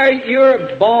persuaded in there,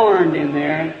 you're born in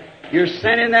there. You're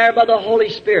sent in there by the Holy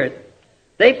Spirit.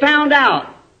 They found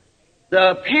out,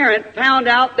 the parent found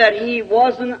out that he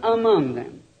wasn't among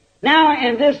them. Now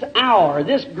in this hour,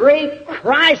 this great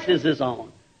crisis is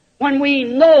on, when we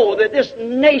know that this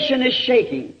nation is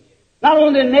shaking. Not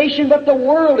only the nation, but the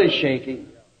world is shaking.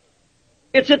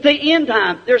 It's at the end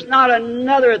time. There's not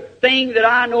another thing that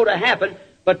I know to happen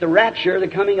but the rapture, the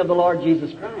coming of the Lord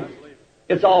Jesus Christ.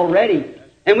 It's already.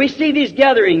 And we see these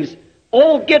gatherings.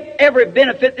 Oh, get every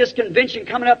benefit, this convention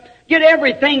coming up. Get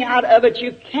everything out of it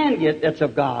you can get that's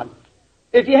of God.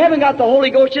 If you haven't got the Holy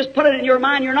Ghost, just put it in your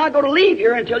mind. You're not going to leave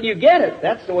here until you get it.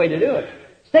 That's the way to do it.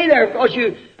 Stay there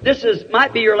because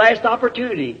might be your last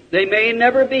opportunity. There may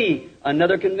never be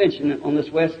another convention on this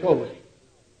West Coast.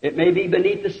 It may be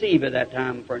beneath the sea by that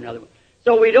time for another one.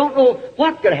 So we don't know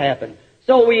what could happen.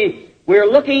 So we're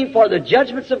looking for the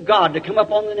judgments of God to come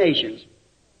upon the nations.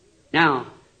 Now,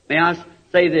 may I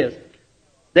say this?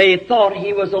 They thought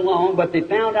he was alone, but they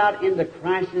found out in the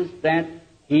crisis that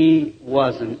he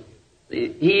wasn't.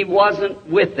 He wasn't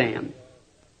with them.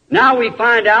 Now we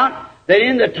find out that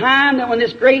in the time that when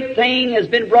this great thing has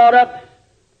been brought up,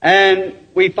 and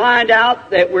we find out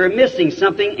that we're missing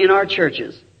something in our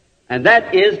churches, and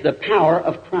that is the power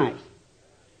of Christ.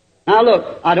 Now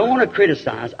look, I don't want to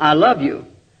criticize. I love you.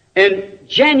 And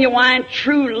genuine,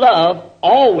 true love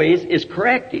always is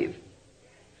corrective.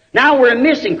 Now we're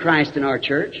missing Christ in our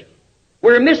church.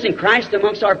 We're missing Christ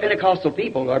amongst our Pentecostal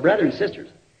people, our brothers and sisters.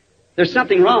 There's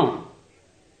something wrong.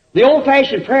 The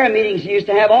old-fashioned prayer meetings you used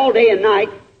to have all day and night,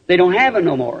 they don't have them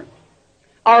no more.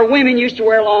 Our women used to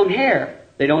wear long hair.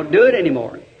 They don't do it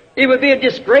anymore. It would be a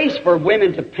disgrace for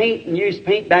women to paint and use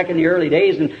paint back in the early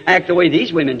days and act the way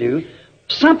these women do.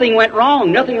 Something went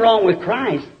wrong. Nothing wrong with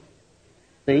Christ.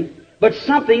 See? But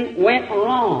something went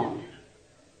wrong.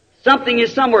 Something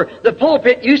is somewhere. The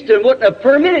pulpit wouldn't have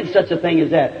permitted such a thing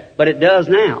as that, but it does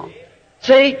now.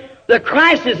 See? The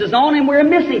crisis is on and we're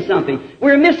missing something.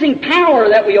 We're missing power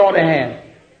that we ought to have.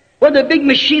 Well, the big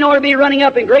machine ought to be running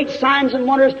up in great signs and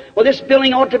wonders. Well, this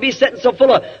building ought to be sitting so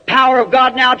full of power of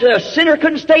God now to a sinner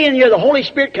couldn't stay in here. The Holy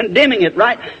Spirit condemning it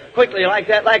right quickly like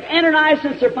that, like Ananias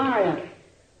and Sapphira.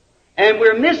 And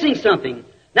we're missing something.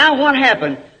 Now what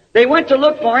happened? They went to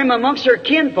look for him amongst their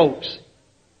kinfolks.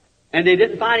 And they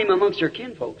didn't find him amongst their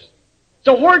kinfolks.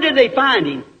 So where did they find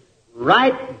him?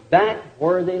 Right back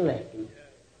where they left him.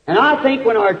 And I think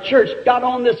when our church got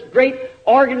on this great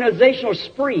organizational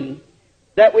spree,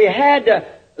 that we had to,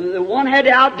 the one had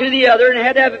to outdo the other and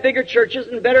had to have bigger churches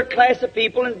and better class of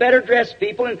people and better dressed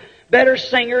people and better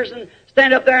singers and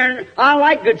stand up there and I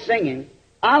like good singing.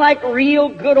 I like real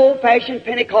good old-fashioned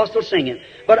Pentecostal singing.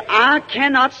 But I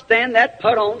cannot stand that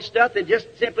put-on stuff that just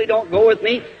simply don't go with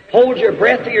me. Hold your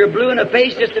breath till you're blue in the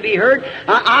face just to be heard.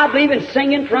 I believe in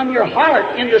singing from your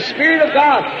heart in the Spirit of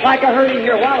God like I heard in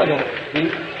here a while ago. See?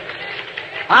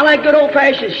 I like good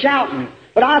old-fashioned shouting.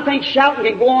 But I think shouting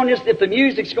can go on just if the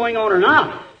music's going on or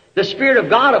not. The Spirit of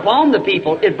God upon the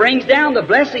people, it brings down the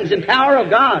blessings and power of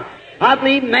God. I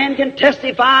believe man can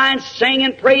testify and sing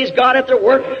and praise God at their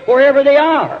work wherever they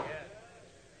are.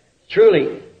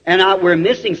 Truly. And we're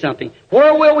missing something.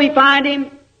 Where will we find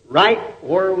Him? Right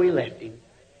where we left Him.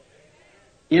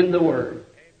 In the Word.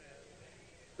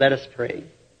 Let us pray.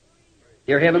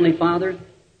 Dear Heavenly Father,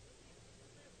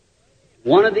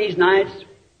 one of these nights,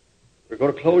 we're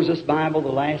going to close this Bible the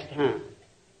last time.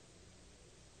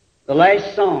 The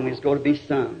last song is going to be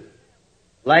sung.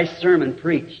 The last sermon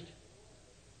preached.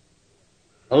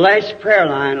 The last prayer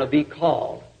line will be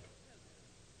called.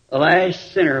 The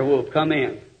last sinner will come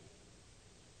in.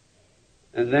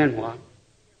 And then what?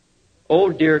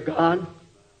 Oh, dear God,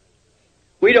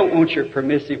 we don't want your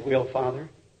permissive will, Father.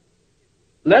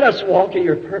 Let us walk in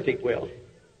your perfect will.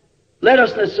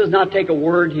 Let's just not take a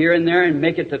word here and there and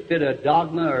make it to fit a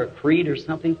dogma or a creed or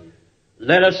something.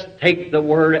 Let us take the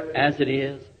Word as it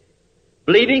is,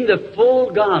 believing the full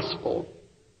gospel,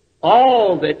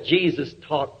 all that Jesus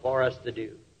taught for us to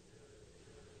do.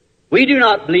 We do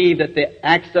not believe that the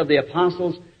Acts of the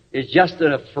Apostles is just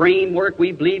a framework.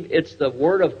 We believe it's the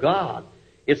Word of God.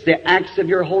 It's the acts of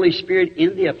your Holy Spirit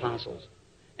in the Apostles.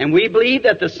 And we believe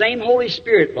that the same Holy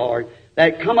Spirit, Lord,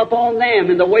 that come upon them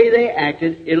and the way they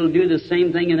acted, it'll do the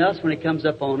same thing in us when it comes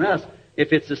upon us,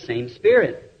 if it's the same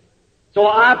Spirit. So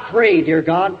I pray, dear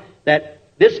God, that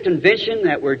this convention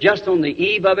that we're just on the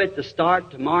eve of it to start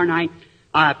tomorrow night,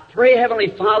 I pray, Heavenly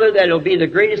Father, that it'll be the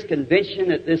greatest convention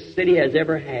that this city has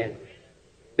ever had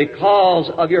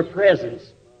because of your presence.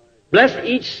 Bless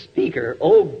each speaker.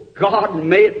 Oh God,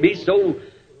 may it be so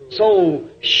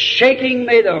shaking.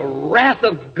 May the wrath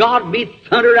of God be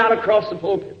thundered out across the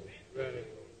pulpit.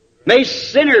 May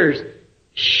sinners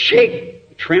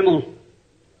shake, tremble.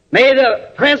 May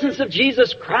the presence of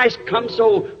Jesus Christ come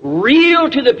so real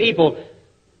to the people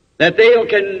that they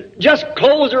can just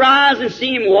close their eyes and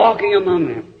see Him walking among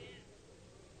them.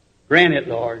 Grant it,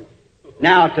 Lord.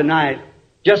 Now tonight,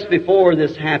 just before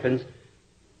this happens,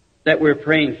 that we're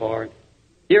praying for.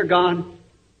 Dear God,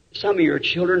 some of your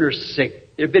children are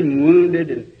sick. They've been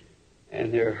wounded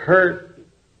and they're hurt.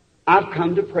 I've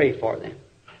come to pray for them.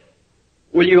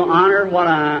 Will you honor what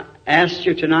I asked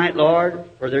you tonight, Lord,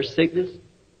 for their sickness?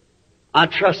 I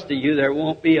trust to you there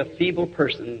won't be a feeble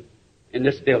person in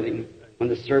this building when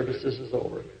the services is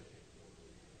over.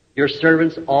 Your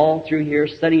servants all through here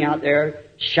sitting out there,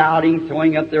 shouting,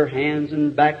 throwing up their hands,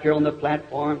 and back here on the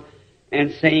platform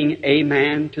and saying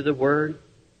amen to the Word.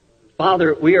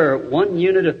 Father, we are one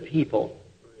unit of people.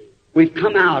 We've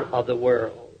come out of the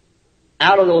world,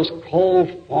 out of those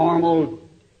cold, formal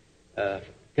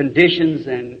conditions,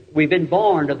 and we've been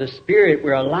born of the Spirit.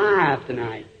 We're alive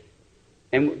tonight.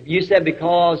 And you said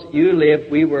because you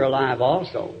lived, we were alive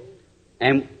also.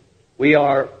 And we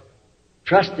are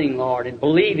trusting, Lord, and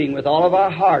believing with all of our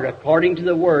heart, according to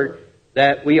the Word,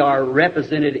 that we are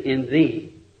represented in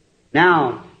Thee.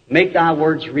 Now, make Thy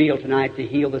words real tonight to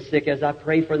heal the sick as I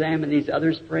pray for them and these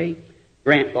others pray.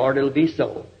 Grant, Lord, it'll be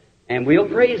so. And we'll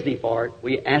praise Thee for it.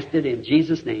 We ask it in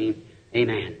Jesus' name.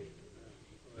 Amen.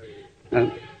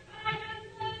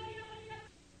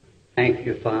 Thank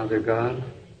you, Father God.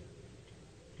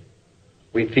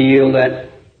 We feel that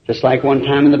just like one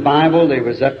time in the Bible, they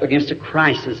was up against a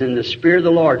crisis and the Spirit of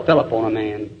the Lord fell upon a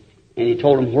man and He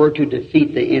told him where to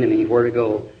defeat the enemy, where to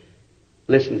go.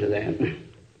 Listen to that.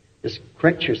 Just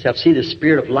correct yourself. See, the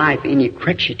Spirit of life in you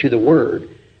corrects you to the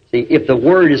Word. See, if the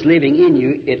Word is living in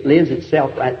you, it lives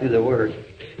itself right through the Word.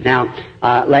 Now,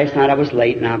 last night I was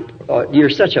late, and you're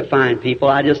such a fine people.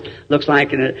 I just, looks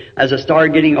like as I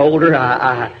started getting older,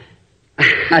 I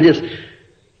just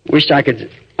wished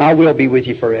I will be with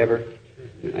you forever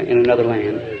in another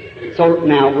land. So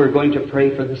now we're going to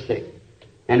pray for the sick.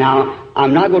 And now,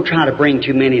 I'm not going to try to bring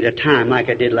too many at a time like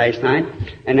I did last night.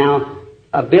 And now,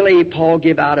 Billy Paul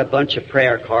gave out a bunch of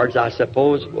prayer cards, I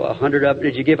suppose, 100 of them.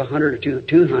 Did you give 100 or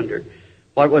 200?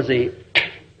 What was the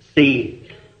C?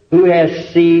 Who has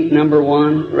C number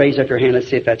 1? Raise up your hand. Let's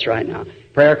see if that's right now.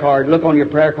 Prayer card. Look on your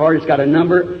prayer card. It's got a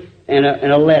number and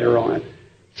a letter on it.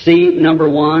 C number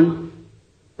 1.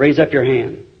 Raise up your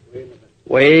hand.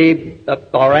 Way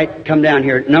up. All right. Come down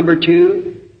here. Number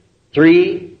 2,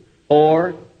 3,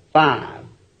 4, 5.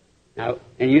 Now,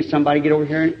 and you, somebody get over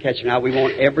here and catch them. Now, we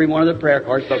want every one of the prayer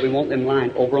cards, but we want them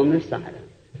lined over on this side.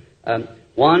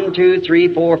 1, 2,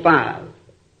 3, 4, 5.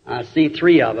 I see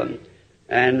 3 of them.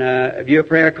 And if you have a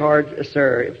prayer card,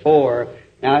 sir, 4.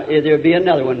 Now, there'll be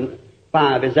another one,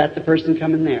 5. Is that the person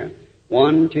coming there?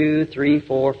 1, 2, 3,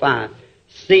 4, 5.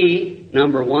 C,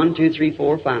 number 1, 2, 3,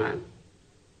 4, 5.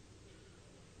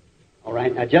 All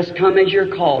right, now just come as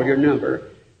you're called, your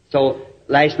number. So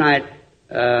last night,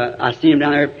 I see them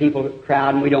down there, people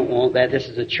crowding. We don't want that. This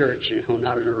is a church, you know,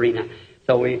 not an arena.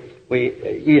 So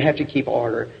you have to keep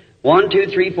order. 1, 2,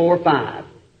 3, 4, 5.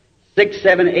 6,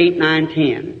 7, 8, 9,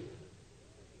 10.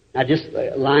 Now just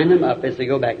line them up as they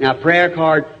go back. Now prayer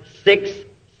card 6,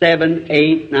 7,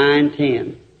 8, 9,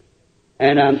 10.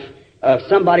 And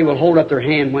somebody will hold up their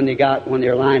hand when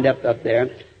they're lined up there,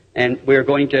 and we're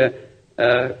going to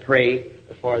pray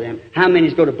for them. How many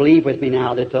is going to believe with me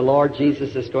now that the Lord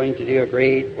Jesus is going to do a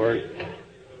great work?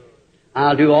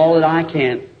 I'll do all that I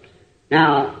can.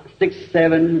 Now 6,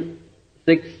 7,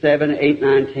 8,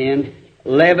 9, 10,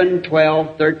 11,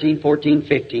 12, 13, 14,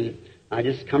 15. I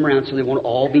just come around so they won't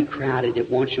all be crowded at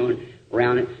once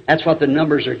around it. That's what the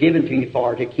numbers are given to you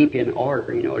for, to keep you in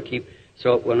order, you know, to keep,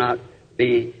 so it will not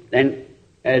be. Then,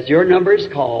 as your number is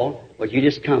called, well, you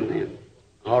just come then.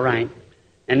 All right.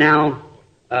 And now,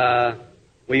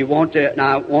 we want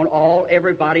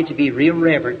everybody to be real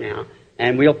reverent now.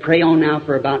 And we'll pray on now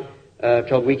for about,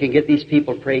 till we can get these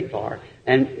people prayed for.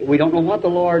 And we don't know what the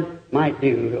Lord might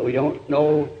do. We don't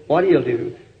know what He'll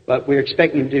do. But we're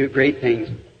expecting Him to do great things.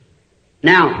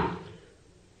 Now,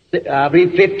 I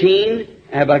believe 15.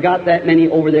 Have I got that many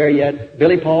over there yet?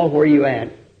 Billy Paul, where are you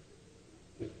at?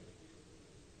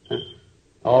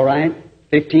 All right.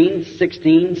 15,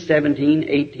 16, 17,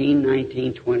 18,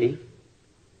 19, 20.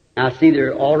 Now, see,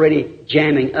 they're already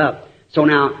jamming up. So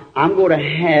now, I'm going to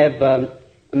have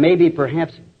maybe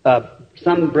perhaps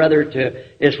some brother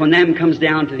is when them comes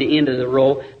down to the end of the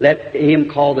row, let him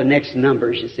call the next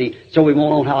numbers, you see. So we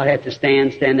won't know how to have to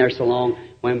stand there so long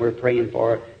when we're praying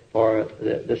for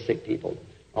the sick people.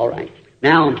 All right.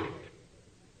 Now,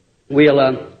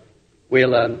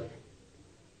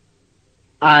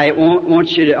 I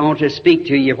want to speak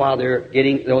to you while they're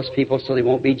getting those people so they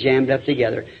won't be jammed up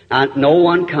together. No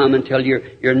one come until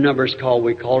your number's called.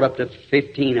 We called up to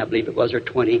 15, I believe it was, or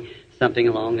 20, something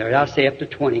along there. I'll say up to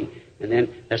 20, and then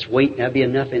let's wait. There'll be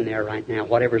enough in there right now,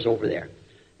 whatever's over there.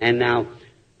 And now,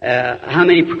 how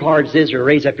many cards is there?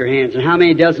 Raise up your hands. And how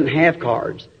many doesn't have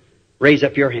cards? Raise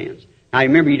up your hands. Now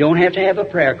remember, you don't have to have a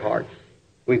prayer card.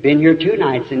 We've been here 2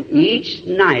 nights, and each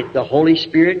night the Holy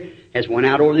Spirit has went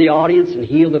out over the audience and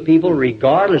healed the people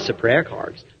regardless of prayer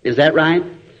cards. Is that right?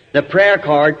 The prayer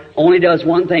card only does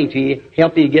one thing to you,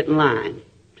 help you get in line.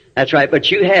 That's right. But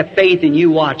you have faith and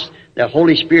you watch the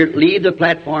Holy Spirit leave the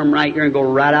platform right here and go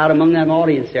right out among that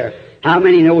audience there. How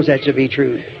many knows that to be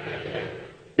true?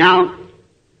 Now,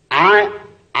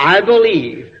 I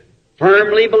believe,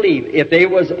 firmly believe, if there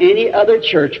was any other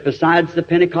church besides the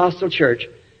Pentecostal church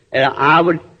that I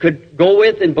could go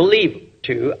with and believe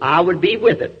to, I would be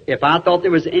with it if I thought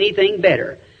there was anything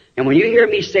better. And when you hear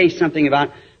me say something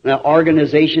about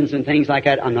organizations and things like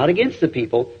that, I'm not against the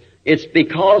people. It's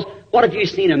because, what if you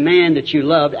seen a man that you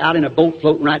loved out in a boat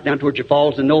floating right down towards your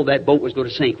falls and know that boat was going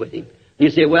to sink with him? And you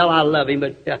say, well, I love him,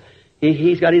 but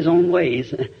he's got his own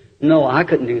ways. No, I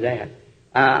couldn't do that.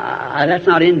 That's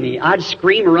not in me. I'd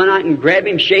scream or run out and grab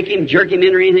him, shake him, jerk him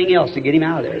in or anything else to get him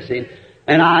out of there, see?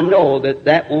 And I know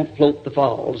that won't float the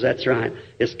falls. That's right.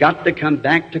 It's got to come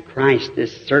back to Christ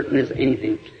as certain as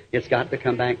anything. It's got to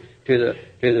come back to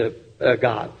the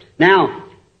God. Now,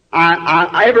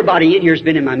 everybody in here has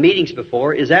been in my meetings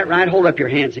before. Is that right? Hold up your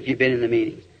hands if you've been in the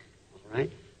meetings. All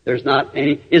right. There's not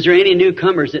any. Is there any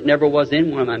newcomers that never was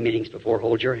in one of my meetings before?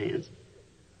 Hold your hands.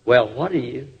 Well, what are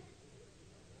you?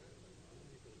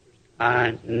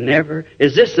 I never.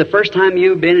 Is this the first time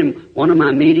you've been in one of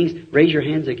my meetings? Raise your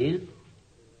hands again.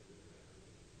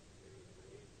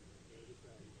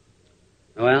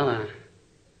 Well,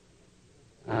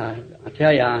 I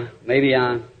tell you, maybe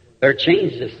I better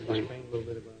change this thing.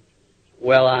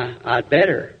 Well, I'd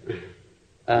better.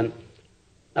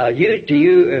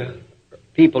 You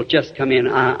people just come in.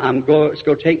 It's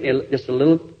going to take me just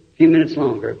a few minutes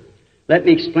longer. Let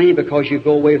me explain it because you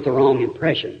go away with the wrong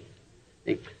impression.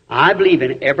 I believe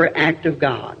in every act of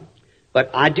God, but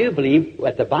I do believe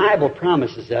what the Bible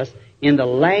promises us in the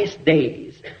last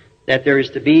days that there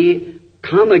is to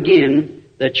come again.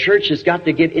 The church has got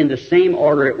to get in the same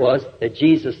order it was that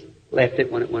Jesus left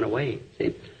it when it went away.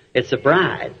 See? It's a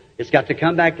bride. It's got to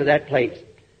come back to that place.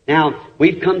 Now,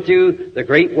 we've come through the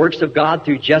great works of God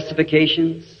through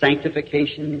justification,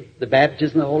 sanctification, the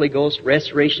baptism of the Holy Ghost,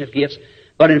 restoration of gifts.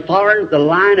 But in following the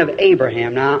line of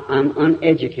Abraham, now I'm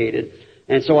uneducated,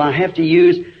 and so I have to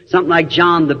use something like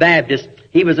John the Baptist.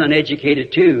 He was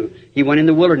uneducated too. He went in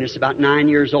the wilderness about 9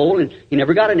 years old, and he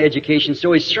never got an education,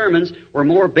 so his sermons were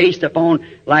more based upon,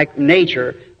 like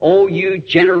nature, oh, you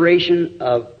generation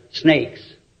of snakes.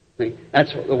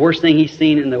 That's the worst thing he's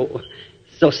seen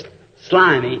so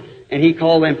slimy, and he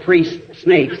called them priests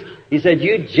snakes. He said,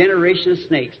 you generation of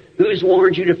snakes, who's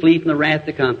warned you to flee from the wrath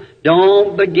to come?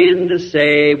 Don't begin to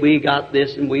say, we got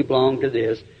this and we belong to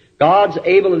this. God's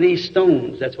able of these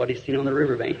stones, that's what he's seen on the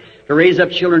riverbank, to raise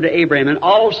up children to Abraham. And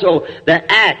also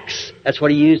the axe, that's what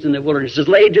he used in the wilderness, is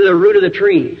laid to the root of the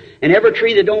tree. And every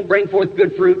tree that don't bring forth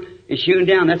good fruit is hewn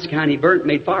down. That's the kind he burnt,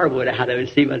 made firewood out of it.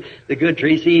 See, but the good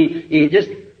trees, he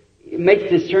just makes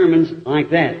his sermons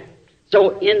like that.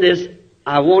 So in this,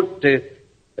 I want to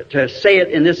say it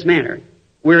in this manner.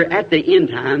 We're at the end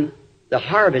time, the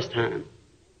harvest time.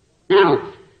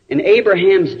 Now, in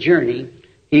Abraham's journey,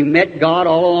 he met God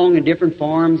all along in different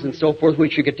forms and so forth,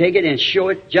 which you could take it and show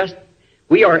it just,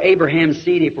 we are Abraham's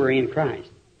seed if we're in Christ.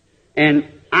 And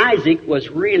Isaac was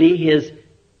really his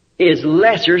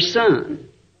lesser son.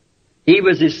 He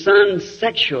was his son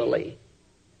sexually.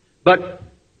 But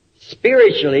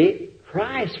spiritually,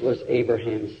 Christ was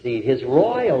Abraham's seed, his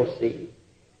royal seed,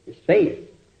 his faith.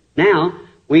 Now,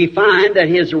 we find that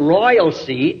his royal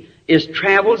seed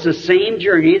travels the same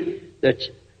journey, the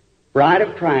bride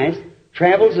of Christ,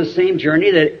 travels the same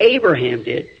journey that Abraham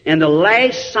did. And the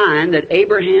last sign that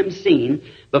Abraham seen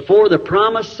before the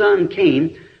promised son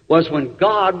came was when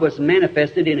God was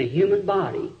manifested in a human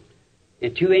body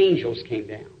and 2 angels came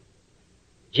down.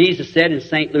 Jesus said in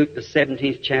St. Luke, the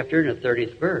 17th chapter and the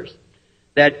 30th verse,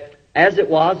 that as it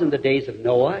was in the days of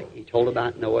Noah, he told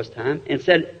about Noah's time, and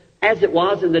said, as it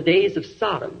was in the days of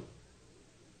Sodom,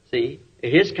 See,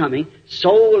 at His coming,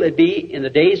 so will it be in the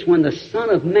days when the Son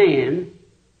of Man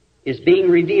is being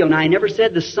revealed. Now, I never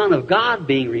said the Son of God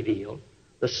being revealed.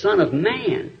 The Son of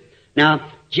Man.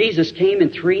 Now, Jesus came in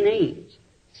three names.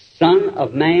 Son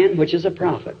of Man, which is a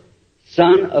prophet.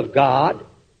 Son of God,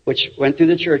 which went through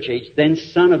the church age. Then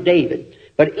Son of David.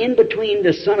 But in between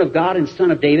the Son of God and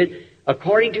Son of David,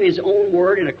 according to His own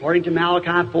Word and according to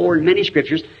Malachi 4 and many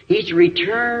Scriptures, He's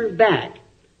returned back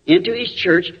into His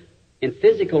church in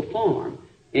physical form,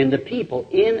 in the people,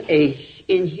 in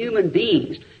human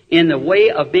beings, in the way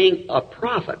of being a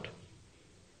prophet.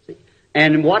 See?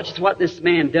 And watch what this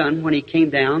man done when he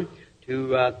came down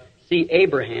to see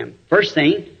Abraham. First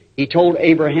thing, he told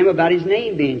Abraham about his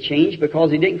name being changed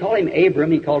because he didn't call him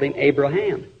Abram, he called him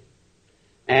Abraham.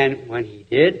 And when he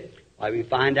did, why we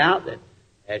find out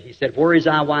that he said, "Where is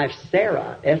thy wife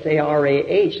Sarah?"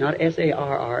 S-A-R-A-H, not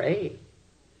S-A-R-R-A.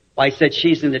 Why, he said,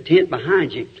 "She's in the tent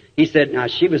behind you." He said, now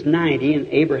she was 90 and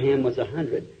Abraham was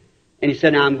 100. And he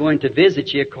said, "Now I'm going to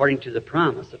visit you according to the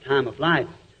promise, the time of life."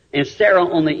 And Sarah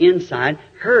on the inside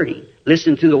heard him,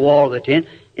 listened to the wall of the tent,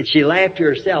 and she laughed to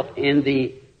herself. And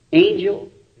the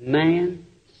angel, man,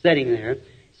 sitting there,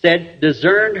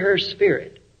 discerned her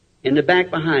spirit in the back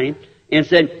behind him, and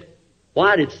said,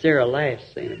 "Why did Sarah laugh,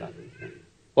 saying about these things?"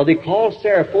 Well, they called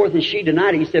Sarah forth, and she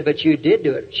denied it. He said, "But you did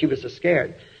do it." She was so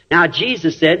scared. Now,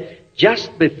 Jesus said,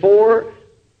 just before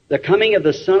the coming of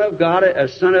the Son of God,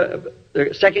 the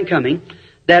second coming,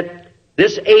 that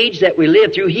this age that we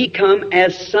live through, He come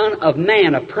as Son of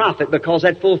Man, a prophet, because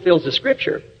that fulfills the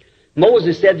Scripture.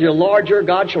 Moses said, "The Lord your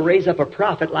God shall raise up a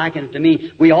prophet like unto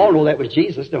me." We all know that was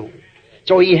Jesus, don't we?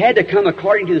 So He had to come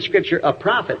according to the Scripture, a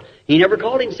prophet. He never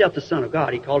called Himself the Son of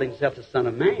God. He called Himself the Son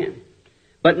of Man.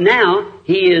 But now,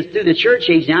 He is, through the church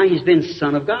age now, He's been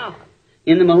Son of God.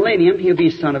 In the millennium, He'll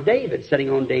be Son of David, sitting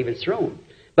on David's throne.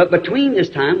 But between this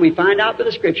time, we find out by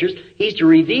the Scriptures, He's to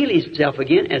reveal Himself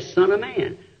again as Son of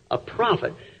Man, a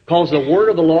prophet. Because the Word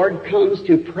of the Lord comes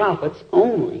to prophets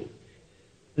only,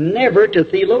 never to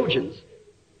theologians.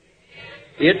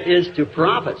 It is to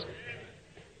prophets.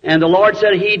 And the Lord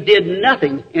said He did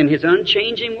nothing in His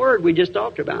unchanging Word we just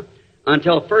talked about,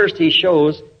 until first He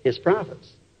shows His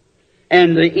prophets.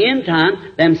 And the end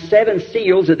time, them seven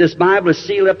seals that this Bible is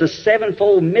sealed up, the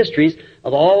sevenfold mysteries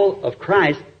of all of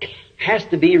Christ, has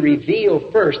to be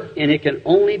revealed first, and it can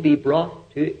only be brought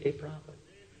to a prophet.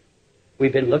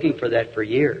 We've been looking for that for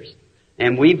years.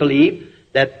 And we believe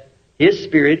that His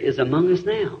Spirit is among us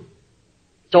now.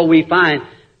 So we find,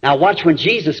 now watch when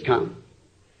Jesus comes.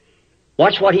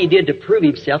 Watch what He did to prove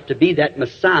Himself to be that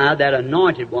Messiah, that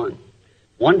anointed one.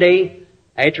 One day,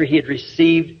 after He had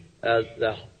received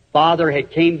the Father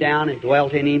had came down and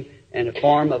dwelt in Him in the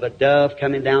form of a dove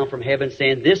coming down from heaven,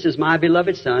 saying, "This is my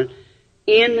beloved Son,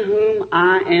 in whom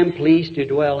I am pleased to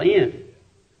dwell in."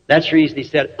 That's the reason He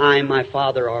said, "I and my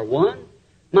Father are one.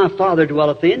 My Father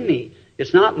dwelleth in me."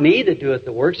 It's not me that doeth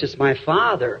the works, it's my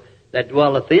Father that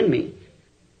dwelleth in me.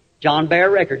 John bare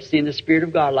record, seeing the Spirit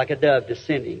of God like a dove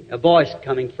descending, a voice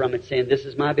coming from it saying, "This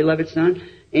is my beloved Son,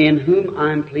 in whom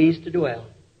I am pleased to dwell."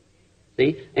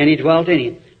 See? And He dwelt in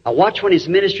Him. Now watch when His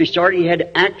ministry started, He had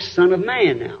to act Son of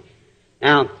Man now.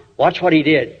 Now, watch what He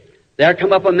did. There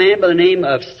come up a man by the name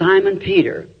of Simon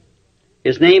Peter.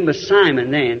 His name was Simon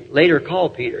then, later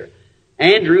called Peter.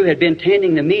 Andrew had been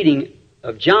attending the meeting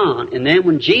of John, and then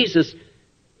when Jesus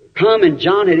come and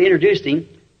John had introduced him,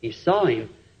 he saw him.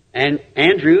 And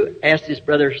Andrew asked his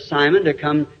brother Simon to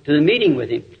come to the meeting with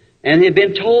him. And they had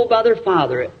been told by their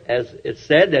father, as it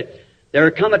said, that there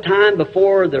would come a time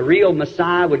before the real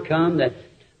Messiah would come, that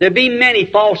there'd be many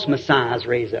false messiahs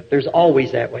raised up. There's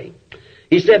always that way.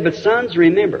 He said, "But sons,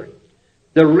 remember,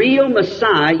 the real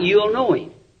Messiah, you'll know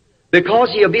Him.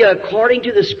 Because He'll be according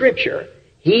to the Scripture.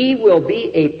 He will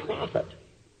be a prophet."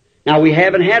 Now, we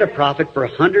haven't had a prophet for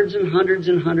hundreds and hundreds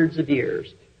and hundreds of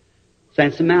years,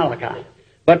 since Malachi.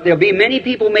 But there'll be many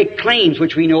people make claims,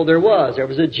 which we know there was. There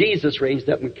was a Jesus raised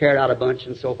up and carried out a bunch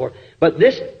and so forth. But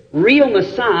this real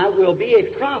Messiah will be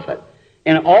a prophet.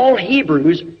 And all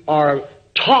Hebrews are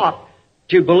taught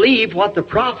to believe what the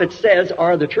prophet says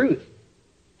are the truth.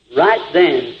 Right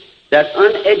then, that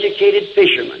uneducated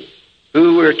fisherman,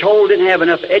 who we're told didn't have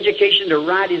enough education to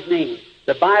write his name,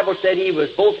 the Bible said he was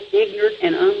both ignorant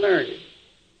and unlearned.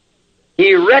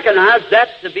 He recognized that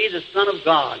to be the Son of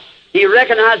God. He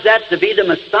recognized that to be the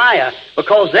Messiah,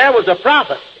 because there was a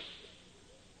prophet.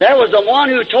 There was the one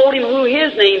who told him who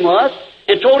his name was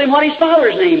and told him what his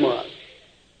father's name was.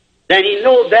 Then he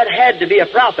knew that had to be a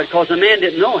prophet, because the man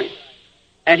didn't know him.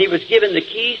 And he was given the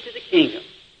keys to the kingdom.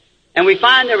 And we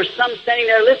find there was some standing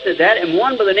there listening to that, and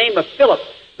one by the name of Philip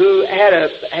who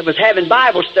was having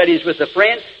Bible studies with a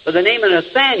friend by the name of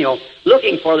Nathaniel,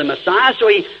 looking for the Messiah. So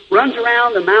he runs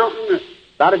around the mountain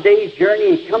about a day's journey,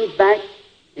 and he comes back,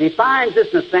 and he finds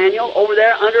this Nathaniel over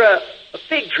there under a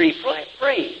fig tree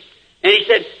praying. And he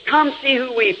said, "Come see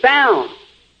who we found.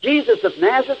 Jesus of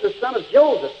Nazareth, the son of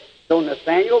Joseph." So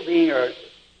Nathaniel, being a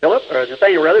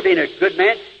good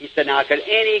man, he said, "Now, could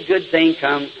any good thing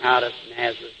come out of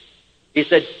Nazareth?" He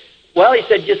said,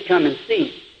 "Just come and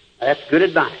see." Now, that's good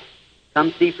advice.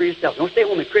 Come see for yourself. Don't stay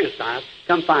home and criticize.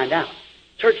 Come find out.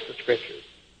 Search the Scriptures.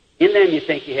 In them you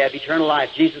think you have eternal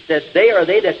life. Jesus said, "They are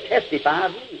they that testify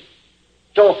of me."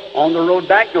 So, on the road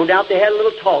back, no doubt they had a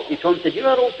little talk. He told him, said, "You know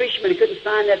that old fisherman who couldn't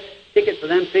sign that ticket for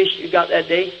them fish you got that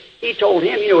day?" He told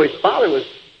him, his father was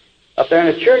up there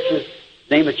in the church. His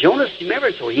name was Jonas, you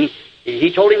remember? So he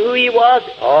told him who he was.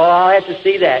 Oh, I'll have to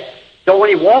see that. So when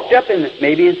he walked up,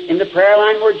 maybe in the prayer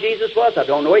line where Jesus was, I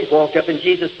don't know, he walked up in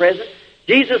Jesus' presence.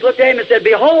 Jesus looked at him and said,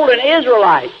 "Behold, an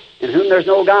Israelite, in whom there's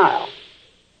no guile."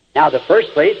 Now, the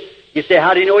first place, you say,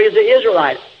 how do you know he's an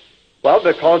Israelite? Well,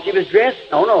 because he was dressed.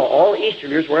 Oh, no, all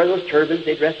Easterners wear those turbans,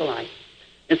 they dress alike.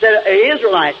 And said, "An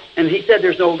Israelite," and he said,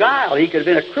 "There's no guile." He could have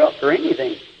been a crook or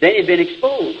anything. Then he'd been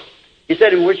exposed. He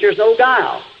said, "In which there's no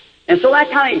guile." And so that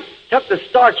kind of took the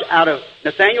starch out of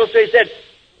Nathaniel. So he said,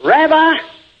 "Rabbi,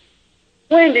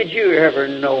 when did you ever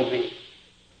know me?"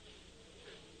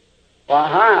 "Well,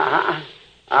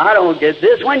 I don't get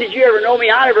this. When did you ever know me?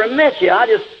 I never met you. I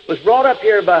just was brought up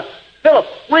here by Philip.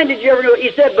 When did you ever know?"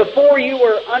 He said, "Before you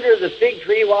were under the fig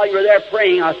tree while you were there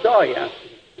praying, I saw you."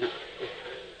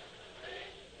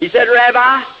 He said,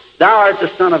 "Rabbi, thou art the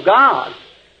Son of God.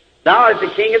 Thou art the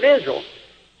King of Israel."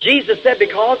 Jesus said,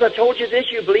 "Because I told you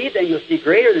this, you believe, then you'll see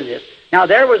greater than this." Now,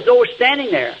 there was those standing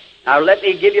there. Now, let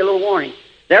me give you a little warning.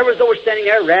 There was those standing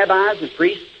there, rabbis and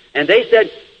priests, and they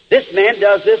said, "This man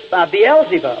does this by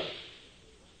Beelzebub."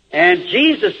 And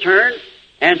Jesus turned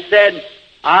and said,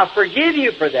 "I forgive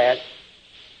you for that,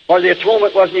 for the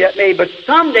atonement wasn't yet made, but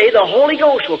someday the Holy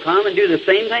Ghost will come and do the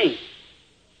same thing."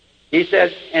 He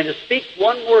said, "And to speak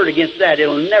one word against that,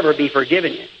 it'll never be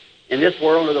forgiven you in this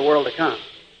world or the world to come."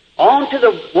 On to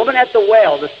the woman at the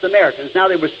well, the Samaritans. Now,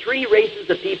 there was 3 races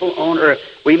of people on earth.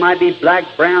 We might be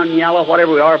black, brown, yellow,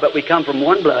 whatever we are, but we come from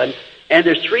one blood. And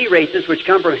there's 3 races which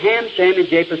come from Ham, Shem, and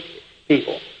Japheth's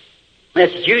people.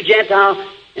 That's Jew, Gentile,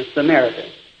 and Samaritan.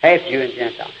 Half Jew and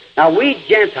Gentile. Now, we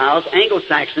Gentiles,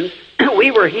 Anglo-Saxons,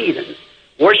 we were heathens,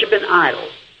 worshiping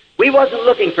idols. We wasn't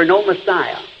looking for no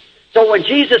Messiah. So when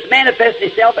Jesus manifested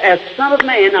himself as Son of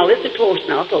Man, now listen close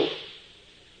now, close.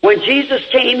 When Jesus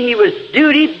came, he was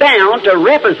duty-bound to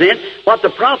represent what the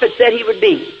prophet said he would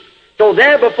be. So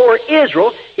there before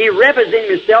Israel, he represented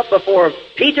himself before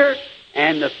Peter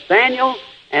and Nathaniel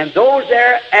and those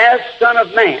there as Son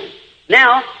of Man.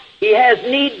 Now, he has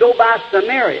need go by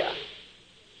Samaria.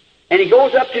 And he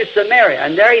goes up to Samaria,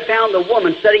 and there he found the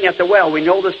woman sitting at the well. We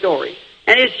know the story.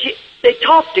 And they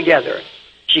talked together.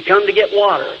 She come to get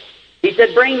water. He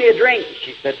said, "Bring me a drink."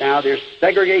 She said, "Now, there's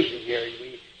segregation here.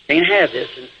 We can't have this.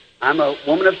 And I'm a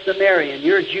woman of Samaria, and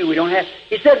you're a Jew. We don't have..."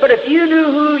 He said, "But if you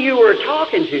knew who you were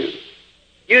talking to,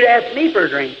 you'd ask me for a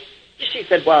drink." She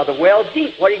said, "Well, the well's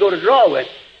deep. What do you go to draw with?"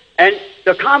 And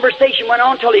the conversation went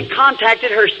on till he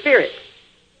contacted her spirit.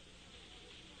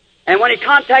 And when he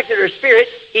contacted her spirit,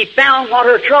 he found what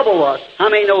her trouble was. How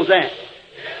many knows that?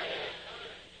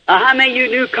 How many of you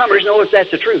newcomers know if that's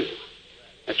the truth?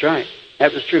 That's right.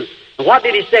 That was true. And what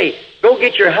did he say? "Go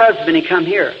get your husband and come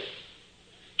here."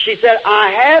 She said,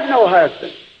 "I have no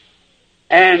husband."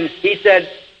 And he said,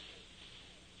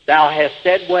 "Thou hast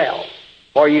said well,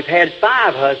 for you've had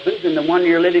 5 husbands, and the one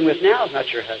you're living with now is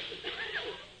not your husband."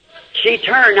 She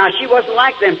turned. Now, she wasn't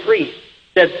like them priests.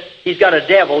 Said, "He's got a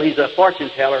devil. He's a fortune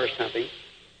teller or something."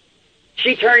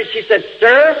 She turned and she said,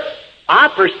 "Sir, I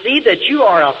perceive that you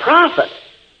are a prophet."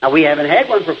 Now, we haven't had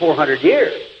one for 400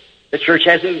 years. The church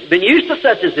hasn't been used to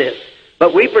such as this.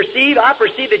 But I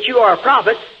perceive that you are a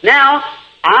prophet. Now,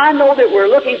 I know that we're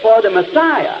looking for the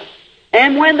Messiah.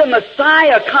 And when the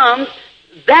Messiah comes,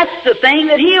 that's the thing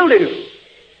that he'll do.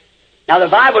 Now, the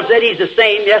Bible said he's the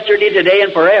same yesterday, today,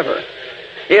 and forever.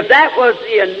 If that was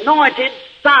the anointed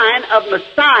sign of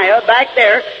Messiah back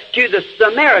there to the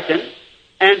Samaritan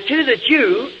and to the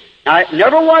Jew, now it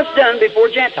never was done before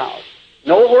Gentiles.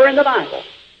 Nowhere in the Bible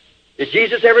did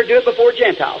Jesus ever do it before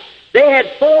Gentiles. They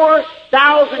had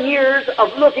 4,000 years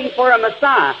of looking for a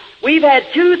Messiah. We've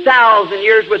had 2,000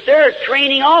 years with their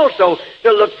training also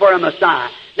to look for a Messiah.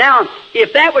 Now,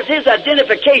 if that was his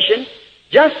identification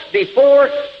just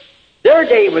before their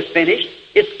day was finished,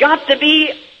 it's got to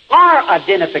be our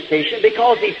identification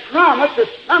because He promised the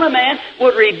Son of Man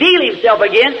would reveal Himself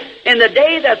again in the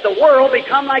day that the world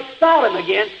become like Sodom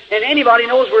again, and anybody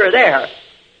knows we're there.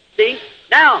 See?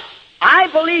 Now, I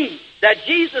believe that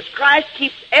Jesus Christ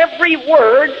keeps every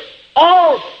word.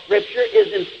 All Scripture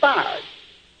is inspired.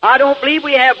 I don't believe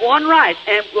we have one right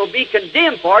and will be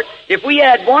condemned for it if we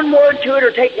add one word to it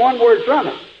or take one word from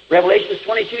it. Revelation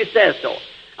 22 says so.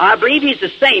 I believe He's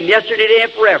the same yesterday, today,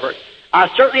 and forever.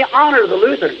 I certainly honor the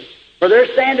Lutherans for their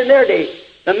stand in their day,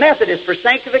 the Methodists for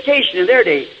sanctification in their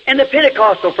day, and the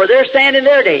Pentecostal for their stand in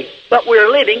their day. But we're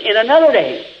living in another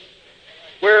day.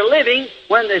 We're living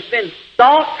when there's been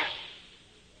stalk,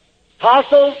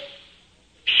 tossle,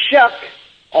 shuck,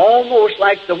 almost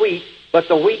like the wheat, but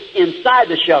the wheat inside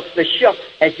the shuck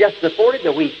has just supported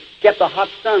the wheat, kept the hot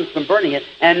sun from burning it,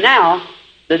 and now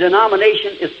the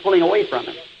denomination is pulling away from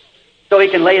it. So he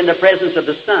can lay in the presence of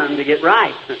the sun to get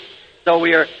right. So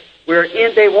we're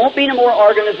in, there won't be no more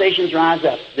organizations rise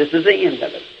up. This is the end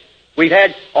of it. We've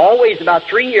had always about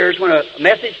 3 years when a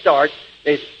message starts,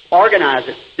 they organize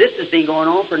it. This has been going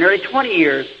on for nearly 20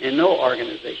 years in no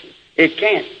organization. It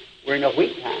can't. We're in the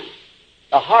wheat time,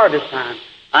 the harvest time.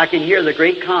 I can hear the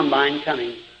great combine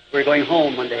coming. We're going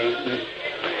home one day.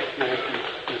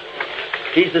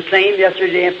 He's the same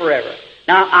yesterday and forever.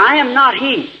 Now, I am not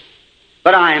He,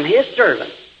 but I am His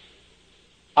servant.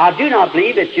 I do not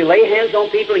believe that you lay hands on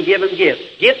people and give them gifts.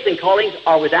 Gifts and callings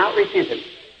are without repentance.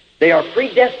 They are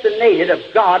predestinated of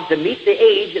God to meet the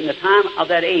age and the time of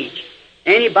that age.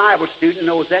 Any Bible student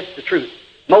knows that's the truth.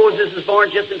 Moses was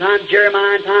born just in time,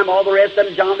 Jeremiah in time, all the rest of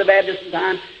them, John the Baptist in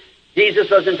time. Jesus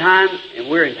was in time, and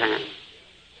we're in time.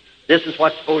 This is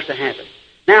what's supposed to happen.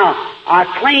 Now, I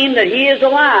claim that He is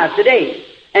alive today.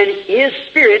 And His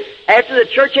Spirit, after the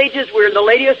church ages, we're in the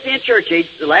Laodicean church age,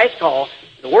 the last call,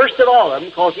 the worst of all of them,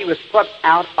 because He was put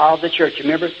out of the church.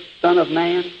 Remember, Son of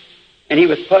Man? And He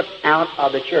was put out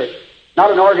of the church.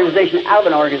 Not an organization out of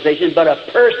an organization, but a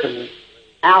person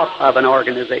out of an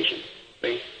organization.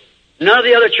 See? None of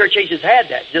the other church ages had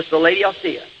that, just the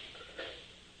Laodicea.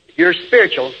 If you're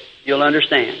spiritual, you'll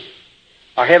understand.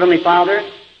 Our Heavenly Father,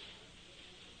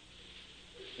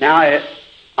 now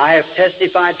I have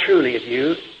testified truly of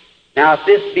You. Now if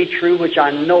this be true, which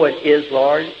I know it is,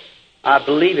 Lord, I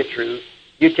believe it true,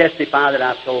 You testify that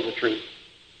I've told the truth.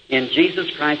 In Jesus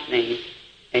Christ's name,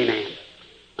 amen.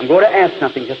 I'm going to ask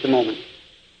something just a moment.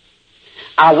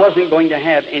 I wasn't going to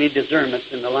have any discernments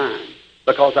in the line,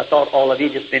 because I thought all of you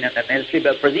just been in the ministry,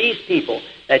 but for these people,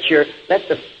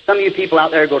 some of you people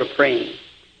out there go to praying.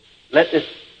 Let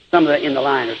some of the in the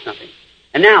line or something.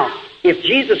 And now, if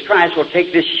Jesus Christ will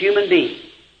take this human being,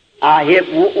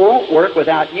 it won't work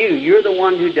without you. You're the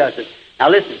one who does it. Now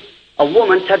listen, a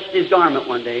woman touched His garment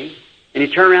one day, and He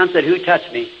turned around and said, "Who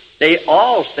touched me?" They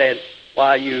all said,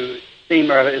 "Why, you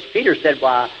seem," or as Peter said,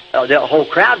 "Why, the whole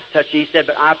crowd's touched you." He said,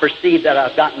 "But I perceive that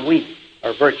I've gotten weak,"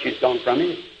 or virtue's gone from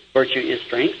me. Virtue is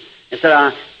strength. And said,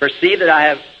 "I perceive that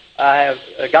I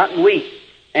have gotten weak."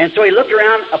 And so He looked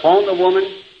around upon the woman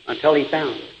until He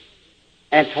found her,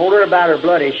 and told her about her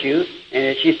blood issue,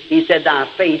 and He said, "Thy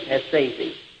faith has saved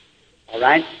thee." All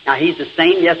right? Now, He's the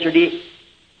same yesterday,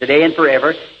 today, and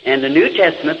forever. And the New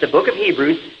Testament, the book of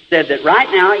Hebrews, said that right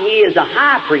now He is a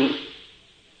high priest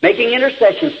making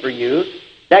intercessions for you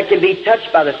that can be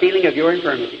touched by the feeling of your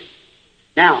infirmities.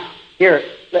 Now, here,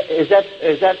 is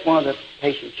that one of the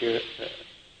patients here?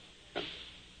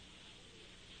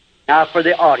 Now, for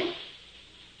the audience,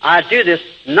 I do this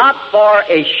not for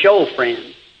a show,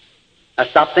 friend. Now,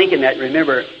 stop thinking that.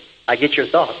 Remember, I get your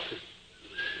thoughts.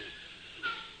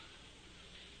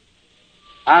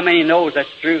 How many knows that's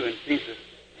true in Jesus?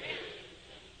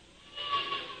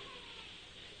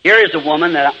 Here is a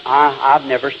woman that I've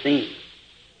never seen.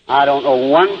 I don't know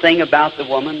one thing about the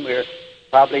woman. We're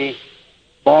probably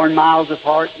born miles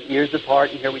apart, years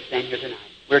apart, and here we stand here tonight.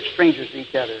 We're strangers to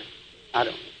each other. I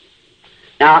don't know.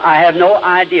 Now, I have no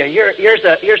idea.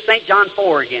 Here's St. John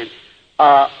 4 again.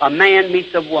 A man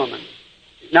meets a woman.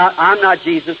 Now, I'm not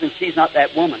Jesus, and she's not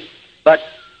that woman. But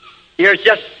here's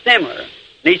just similar.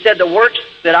 And He said, "The works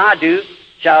that I do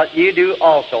shall you do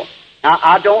also." Now,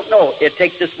 I don't know. It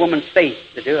takes this woman's faith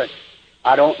to do it.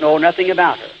 I don't know nothing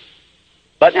about her.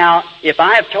 But now, if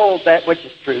I have told that which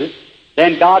is truth,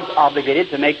 then God's obligated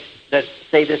to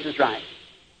say this is right.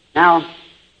 Now,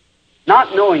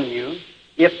 not knowing you,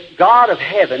 if God of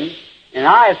heaven and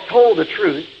I have told the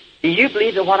truth, do you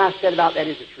believe that what I said about that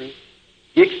is the truth?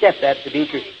 Do you accept that to be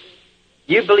true?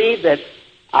 Do you believe that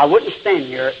I wouldn't stand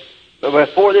here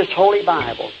before this Holy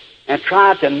Bible and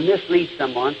try to mislead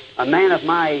someone, a man of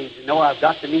my age, and know I've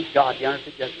got to meet God the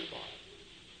the judgment bar?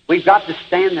 We've got to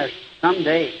stand there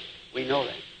someday. We know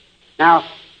that. Now,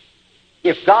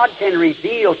 if God can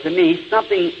reveal to me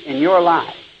something in your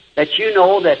life that you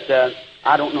know that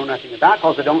I don't know nothing about,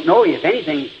 because I don't know you. If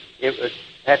anything, it would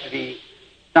have to be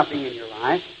something in your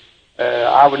life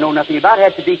I would know nothing about. It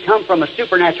had to be come from a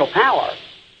supernatural power.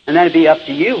 And then it'd be up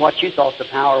to you what you thought the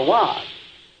power was.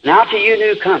 Now to you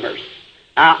newcomers,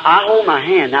 I hold my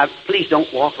hand. Now, please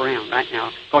don't walk around right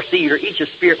now. Because, see, you're each a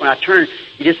spirit. When I turn,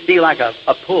 you just feel like a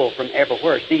pull from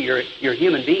everywhere. See, you're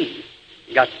human beings.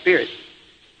 You got spirit.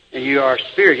 And you are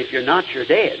spirit. If you're not, you're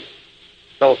dead.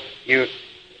 So you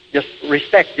just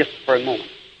respect just for a moment.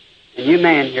 And you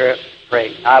man here,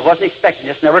 pray. I wasn't expecting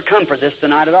this. Never come for this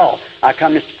tonight at all. I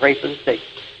come just to pray for the sick.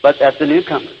 But that's the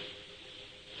newcomer.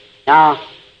 Now,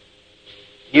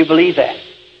 you believe that.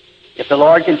 If the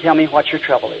Lord can tell me what your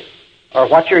trouble is, or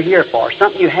what you're here for,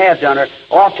 something you have done or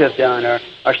ought to have done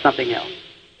or something else,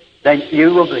 then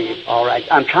you will believe. All right,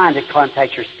 I'm trying to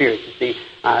contact your spirit, you see.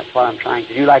 That's what I'm trying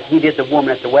to do. Like he did the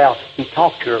woman at the well. He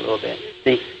talked to her a little bit.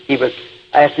 See, he was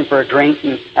asking for a drink,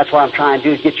 and that's what I'm trying to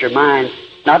do, is get your mind,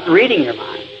 not reading your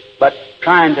mind, but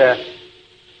trying to,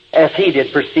 as he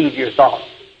did, perceive your thoughts.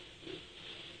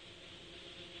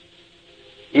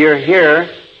 You're here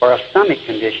for a stomach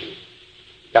condition.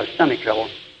 You've got a stomach trouble.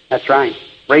 That's right.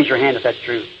 Raise your hand if that's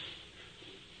true.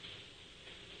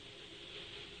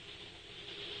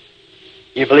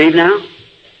 You believe now?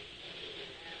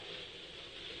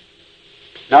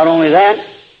 Not only that,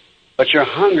 but you're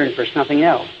hungering for something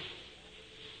else.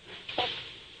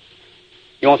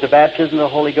 You want the baptism of the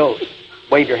Holy Ghost?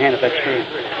 Wave your hand if that's true.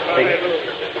 See?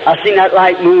 I've seen that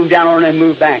light move down on and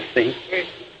move back, see?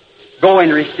 Go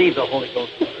and receive the Holy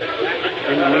Ghost.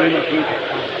 In the name of Jesus.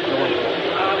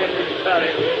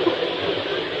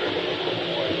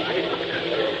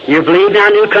 You believe now,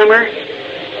 newcomer?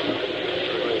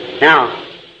 Now,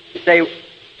 you say,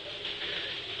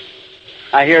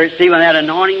 I hear it. See, when that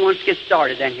anointing once gets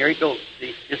started, then here it goes.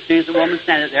 See, as soon as the woman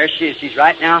stands there, she is. She's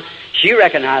right now. She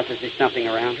recognizes there's something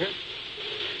around her.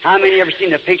 How many ever seen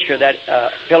the picture of that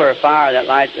pillar of fire, that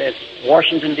light, that's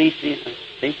Washington, D.C.?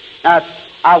 See? Now,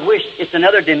 I wish it's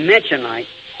another dimension light.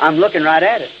 I'm looking right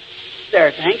at it. There,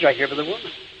 it hangs right here for the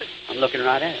woman. I'm looking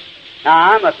right at it.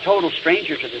 Now, I'm a total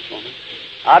stranger to this woman.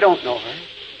 I don't know her.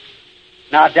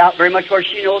 Now, I doubt very much whether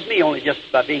she knows me, only just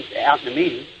by being out in the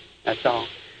meeting. That's all.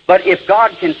 But if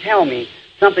God can tell me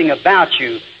something about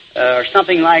you, or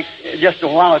something like just a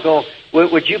while ago,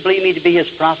 would you believe me to be His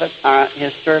prophet,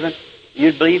 His servant?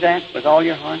 You'd believe that with all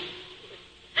your heart?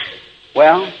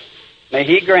 Well, may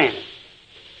He grant it.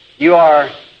 You're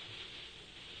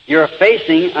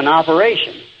facing an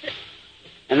operation.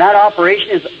 And that operation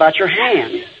is about your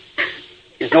hand.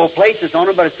 There's no places on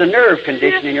it, but it's a nerve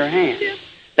condition in your hand.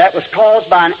 That was caused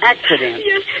by an accident,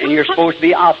 and you're supposed to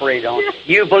be operated on.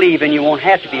 You believe, and you won't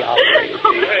have to be operated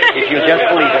if you just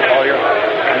believe with all your heart.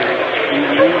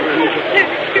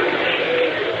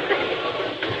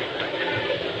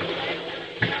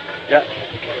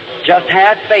 Just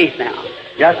have faith now.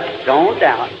 Just don't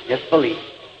doubt. Just believe.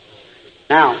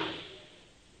 Now,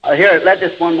 here, let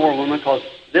this one more woman, because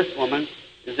this woman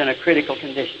is in a critical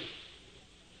condition.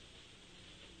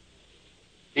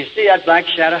 You see that black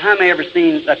shadow? How many ever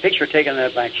seen that picture taken of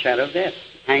that black shadow of death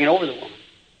hanging over the woman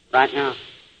right now?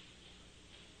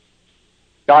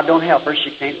 God don't help her.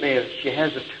 She can't live. She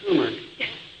has a tumor.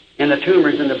 And the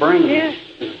tumor's in the brain. Yes.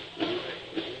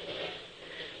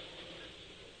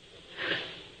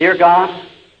 Dear God,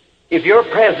 if your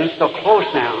presence so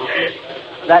close now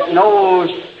that knows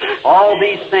all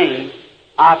these things,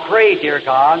 I pray, dear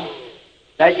God,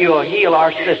 that you will heal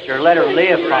our sister. Let her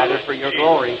live, Father, for your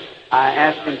glory. I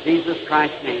ask in Jesus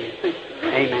Christ's name.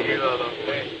 Amen.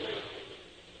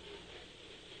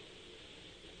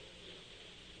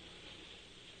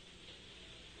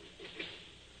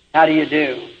 How do you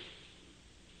do?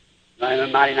 I'm a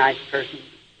mighty nice person.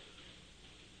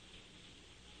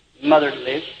 Mother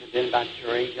lived. She's been about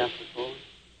your age, I suppose.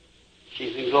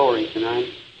 She's in glory tonight.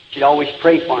 She'd always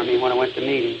pray for me when I went to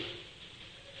meetings.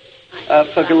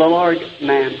 For the Lord,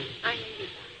 ma'am.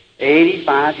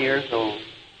 85 years old.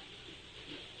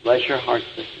 Bless your heart,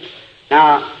 sister.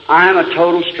 Now, I'm a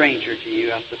total stranger to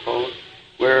you, I suppose.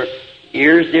 We're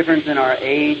years different in our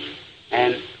age,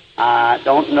 and I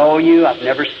don't know you. I've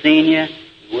never seen you.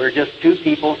 We're just two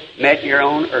people met here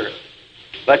on earth.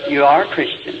 But you are a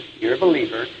Christian. You're a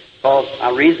believer. Because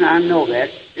the reason I know that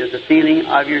is the feeling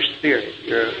of your spirit.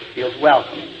 You feels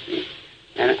welcome, you see.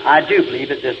 And I do believe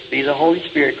that this be the Holy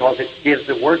Spirit, because it gives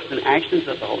the works and actions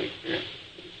of the Holy Spirit.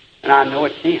 And I know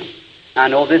it's Him. I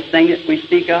know this thing that we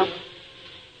speak of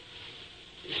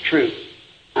is true.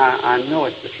 I know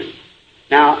it's the truth.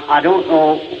 Now, I don't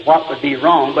know what would be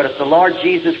wrong, but if the Lord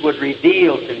Jesus would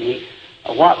reveal to me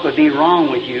what would be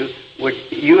wrong with you,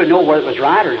 you would know whether it was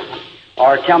right or not.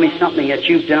 Or tell me something that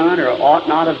you've done or ought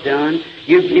not have done.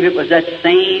 You believe it was that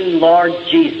same Lord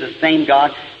Jesus, same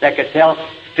God, that could tell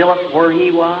Philip where he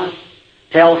was,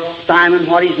 tell Simon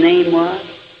what his name was.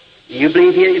 You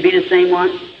believe he'd be the same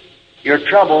one? Your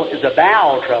trouble is a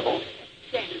bowel trouble.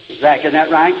 Isn't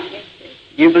that right?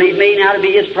 You believe me now to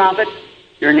be his prophet?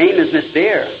 Your name is Miss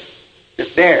Bear. Miss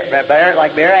Bear. Bear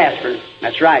like Bear Aspirin.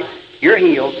 That's right. You're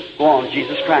healed. Go on,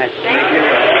 Jesus Christ.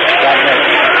 God bless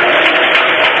you.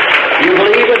 You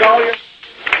believe with all your...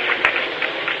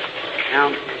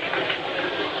 Now,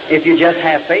 if you just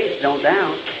have faith, don't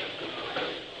doubt.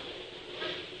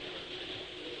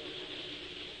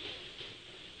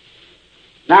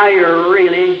 Now you're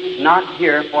really not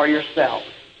here for yourself.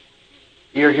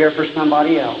 You're here for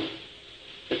somebody else.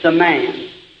 It's a man.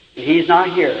 He's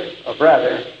not here. A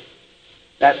brother.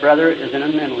 That brother is in a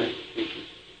mental institution.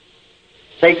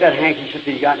 Take that handkerchief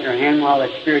that you got in your hand while that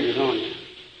spirit is on you.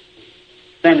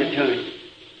 Send it to him.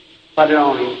 Put it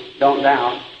on him. Don't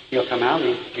doubt. He'll come out of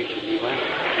the institution anyway.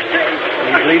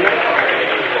 Can you believe it?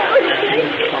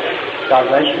 God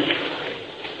bless you.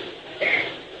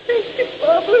 Thank you,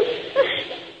 Father.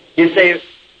 You say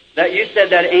that you said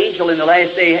that angel in the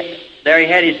last day there he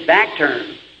had his back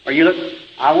turned. Or you look,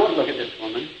 I won't look at this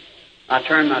woman. I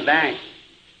turn my back.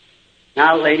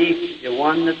 Now, lady, the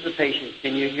one that's the patient,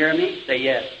 can you hear me? Say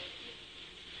yes.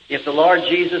 If the Lord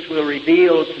Jesus will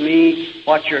reveal to me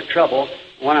what's your trouble,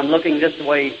 when I'm looking this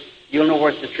way, you'll know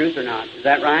whether it's the truth or not. Is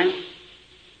that right?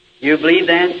 You believe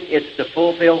then it's to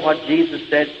fulfill what Jesus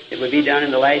said it would be done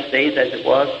in the last days as it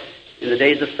was in the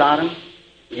days of Sodom?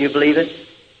 You believe it?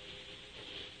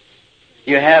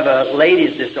 You have a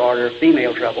ladies' disorder,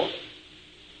 female trouble.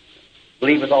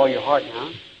 Believe with all your heart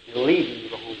now. It'll leave you and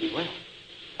go home and be well.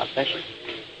 God bless you.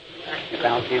 If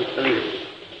thou canst believe.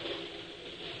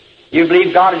 You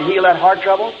believe God would heal that heart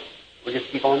trouble? We'll just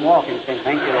keep on walking and saying,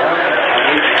 thank you, Lord.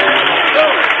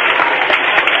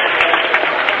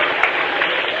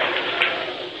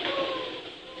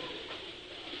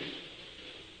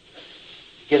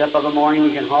 Get up of a morning,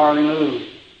 you can hardly move.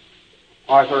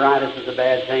 Arthritis is a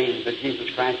bad thing, but Jesus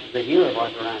Christ is the healer of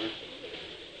arthritis.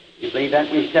 You believe that?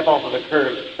 When you step off of a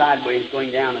curb sideways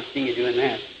going down, I see you doing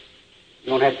that. You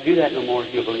don't have to do that no more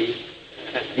if you believe.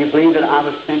 You believe that I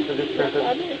was sent for this purpose?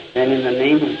 Then in the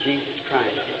name of Jesus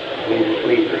Christ, we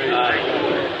believe it.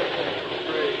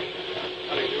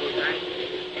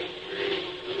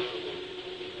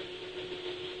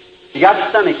 You got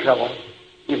stomach trouble.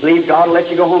 You believe God will let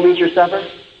you go home and eat your supper?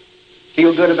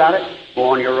 Feel good about it? Go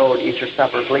on your road, eat your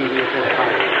supper, believe in this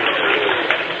Christ.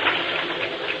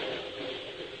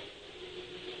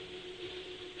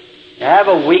 You have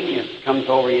a weakness comes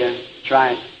over you.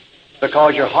 Try it.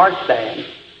 Because your heart's bad.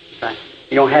 Try it.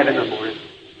 You don't have it in the morning.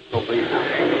 Go believe it.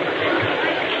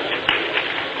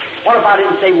 What if I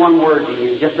didn't say one word to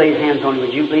you? Just laid hands on you.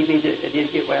 Would you believe me that it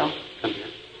did get well? Come here.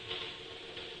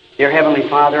 Dear Heavenly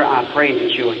Father, I pray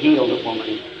that you will heal the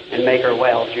woman and make her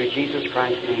well through Jesus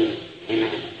Christ's name.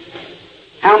 Amen.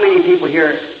 How many people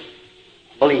here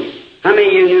believe? How many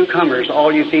of you newcomers,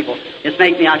 all you people? It's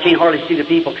making me, I can't hardly see the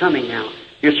people coming now.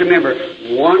 Just remember,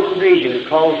 one vision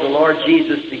caused the Lord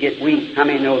Jesus to get weak. How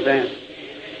many know that?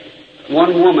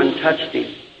 One woman touched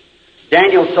him.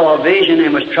 Daniel saw a vision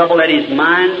and was troubled at his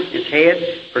mind, his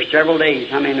head, for several days.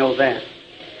 How many know that?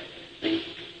 See?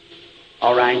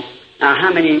 All right. Now,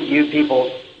 how many of you people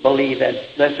believe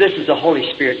that this is the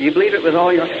Holy Spirit? Do you believe it with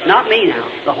all your... Not me now,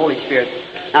 the Holy Spirit.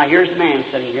 Now, here's a man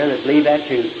sitting here that believe that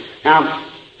too. Now,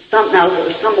 some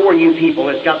more of you people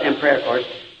that's got them prayer cards,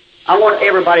 I want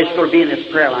everybody that's going to be in this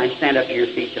prayer line, stand up to your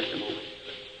feet just a moment.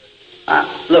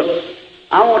 Look,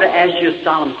 I want to ask you a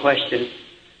solemn question.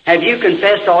 Have you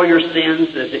confessed all your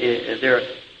sins? Have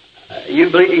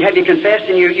you confessed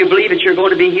and you believe that you're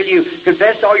going to be healed? You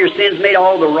confessed all your sins, made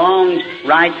all the wrongs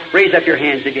right? Raise up your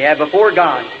hands if you have. Before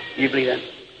God, do you believe that?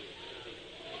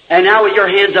 And now with your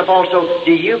hands up also,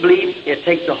 do you believe it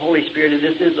takes the Holy Spirit, and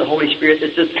this is the Holy Spirit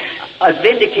that's just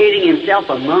vindicating Himself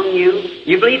among you?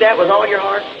 You believe that with all your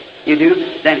heart? You do?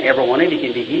 Then every one of you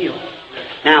can be healed.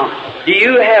 Now, do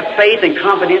you have faith and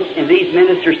confidence in these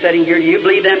ministers sitting here? Do you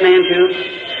believe them, man, too?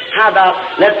 How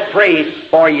about, let's pray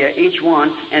for you, each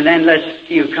one, and then let's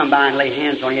you come by and lay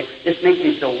hands on you. This makes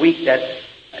me so weak that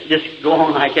just go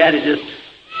on like that. It just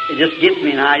gets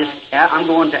me, and I'm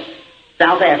going to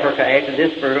South Africa after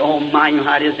this for, oh my, you know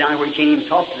how it is down there where you can't even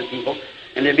talk to the people.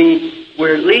 And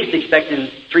we're at least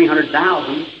expecting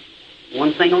 300,000,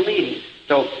 one single meeting.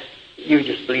 So you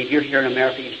just believe you're here in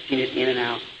America, you've seen it in and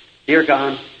out. Dear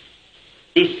God,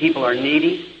 these people are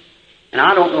needy, and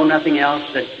I don't know nothing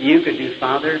else that you could do,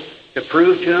 Father, to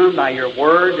prove to them by your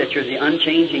word that you're the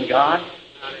unchanging God.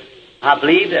 I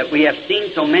believe that we have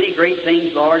seen so many great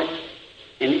things, Lord,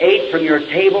 and ate from your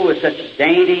table with such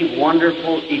dainty,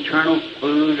 wonderful, eternal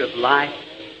food of life,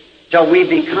 till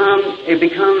it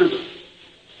becomes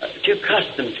too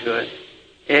custom to it.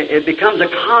 It becomes a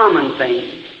common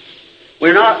thing.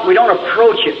 We don't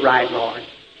approach it right, Lord.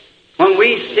 When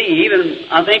we see, even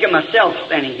I think of myself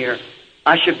standing here,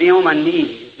 I should be on my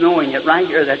knees, knowing that right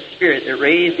here, that Spirit that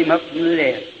raised him up from the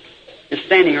dead is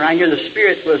standing right here. The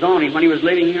Spirit was on him when he was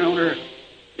living here on earth.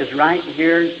 Is right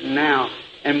here now.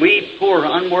 And we poor,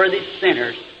 unworthy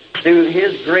sinners, through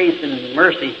his grace and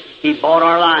mercy, he bought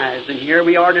our lives. And here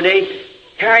we are today,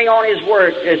 carrying on his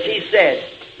work, as he said,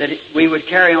 that we would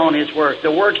carry on his work.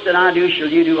 The works that I do shall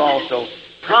you do also.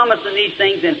 Promising these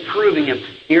things and proving them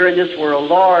here in this world.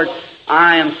 Lord,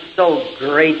 I am so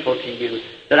grateful to you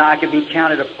that I can be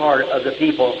counted a part of the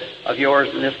people of yours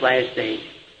in this last day.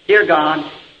 Dear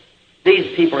God,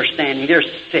 these people are standing. They're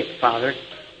sick, Father.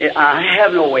 I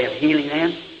have no way of healing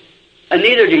them. And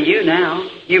neither do you now.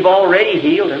 You've already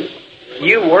healed them.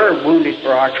 You were wounded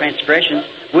for our transgressions.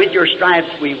 With your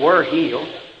stripes we were healed.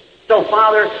 So,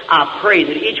 Father, I pray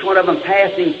that each one of them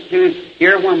passing through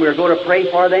here when we're going to pray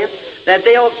for them, that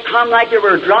they'll come like they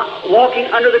were walking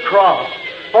under the cross.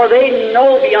 For they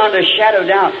know beyond a shadow of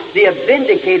doubt the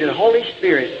vindicated Holy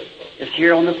Spirit is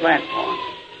here on the platform.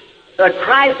 The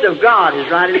Christ of God is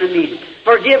right in the meeting.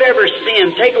 Forgive every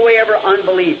sin, take away every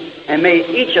unbelief, and may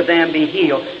each of them be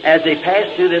healed as they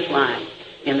pass through this line.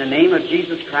 In the name of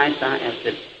Jesus Christ I ask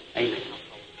it. Amen.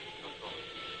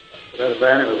 Brother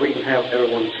Branham, if we can have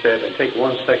everyone sit and take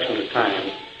one section at a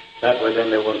time, that way then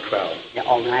they won't crowd. Yeah,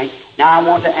 all right. Now I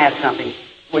want to ask something.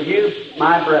 Would you,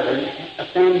 my brethren,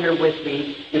 stand here with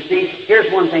me? You see,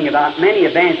 here's one thing about many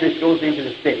evangelists goes into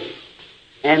the city.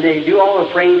 And they do all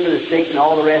the praying for the sick and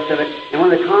all the rest of it. And when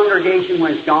the congregation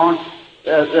was gone,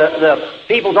 the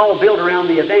people's all built around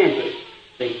the evangelist.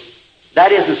 See,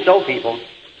 that isn't so, people.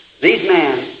 These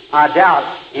men, I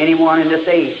doubt anyone in this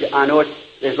age. I know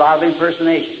there's a lot of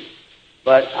impersonation,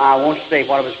 but I won't say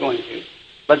what I was going to.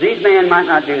 But these men might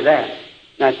not do that.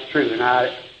 That's true, and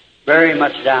I very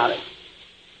much doubt it.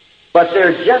 But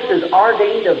they're just as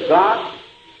ordained of God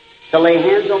to lay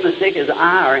hands on the sick as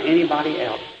I or anybody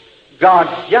else.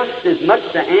 God just as much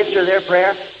to answer their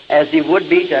prayer as He would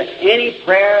be to any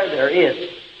prayer there is.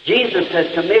 Jesus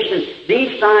has commissioned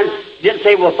these signs. Didn't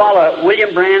say we'll follow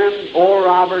William Branham, Oral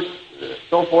Roberts,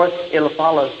 so forth. It'll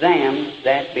follow them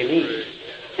that believe.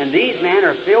 And these men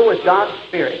are filled with God's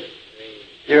Spirit.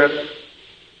 They're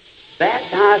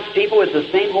baptized people with the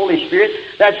same Holy Spirit.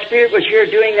 That Spirit was here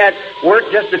doing that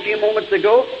work just a few moments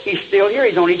ago. He's still here.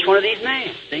 He's on each one of these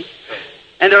men. See?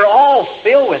 And they're all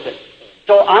filled with it.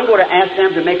 So I'm going to ask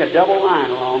them to make a double line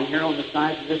along here on the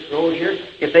sides of this road here,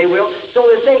 if they will, so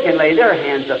that they can lay their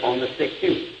hands up on the sick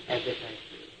too, as they pass.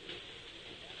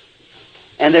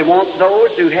 And they want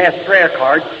those who have prayer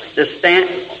cards to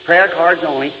stand, prayer cards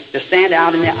only, to stand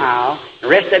out in the aisle. The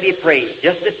rest of you pray.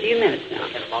 Just a few minutes now.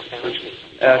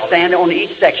 Stand on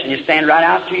each section. You stand right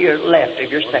out to your left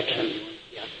of your section.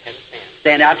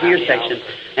 Stand out to your section.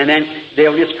 And then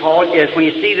they'll just call it, when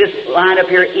you see this line up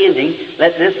here ending,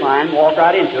 let this line walk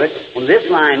right into it. When this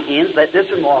line ends, let this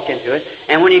one walk into it.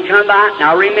 And when you come by,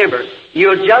 now remember,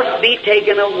 you'll just be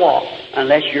taking a walk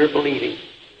unless you're believing.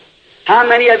 How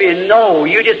many of you know,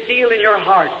 you just feel in your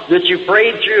heart that you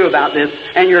prayed through about this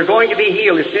and you're going to be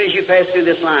healed as soon as you pass through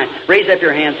this line? Raise up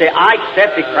your hand and say, I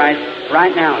accepted Christ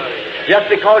right now, just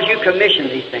because you commissioned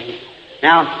these things.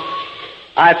 Now,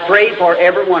 I prayed for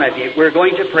every one of you. We're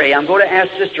going to pray. I'm going to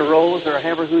ask Sister Rose, or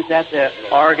whoever who's at the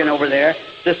organ over there.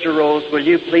 Sister Rose, will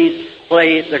you please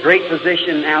play The Great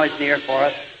Physician Now Is Near for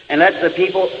us? And let the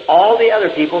people, all the other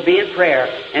people, be in prayer.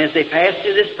 And as they pass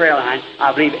through this prayer line,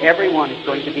 I believe everyone is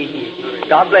going to be healed.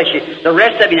 God bless you. The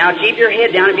rest of you now, keep your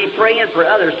head down and be praying for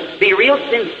others. Be real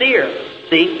sincere.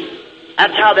 See?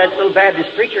 That's how that little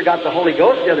Baptist preacher got the Holy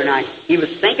Ghost the other night. He was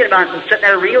thinking about it and sitting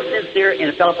there real sincere, and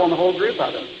it fell upon the whole group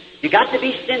of them. You got to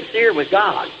be sincere with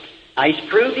God. Now, He's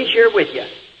proved He's here with you.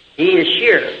 He is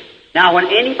here. Now, when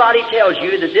anybody tells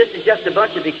you that this is just a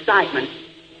bunch of excitement,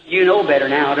 you know better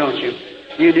now, don't you?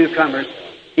 You newcomers.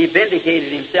 He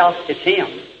vindicated Himself. It's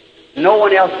Him. No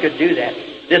one else could do that.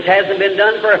 This hasn't been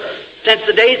done since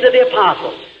the days of the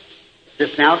apostles.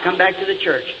 Just now come back to the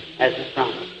church as His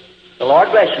promise. The Lord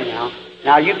bless you now.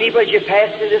 Now, you people, as you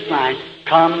pass through this line,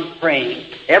 come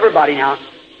praying. Everybody now.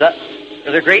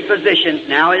 The great physician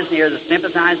now is near, the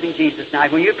sympathizing Jesus. Now,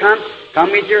 when you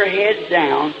come with your heads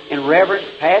down in reverence,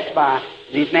 pass by.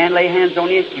 These men lay hands on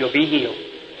you, you'll be healed.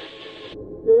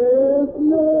 There's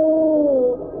no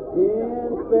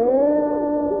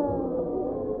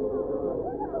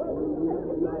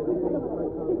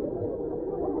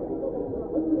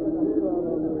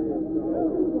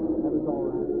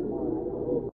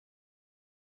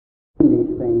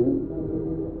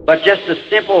But just the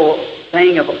simple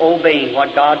thing of obeying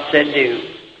what God said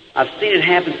do. I've seen it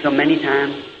happen so many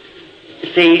times.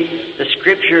 See, the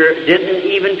Scripture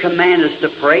didn't even command us to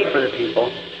pray for the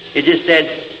people. It just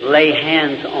said, lay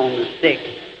hands on the sick.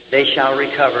 They shall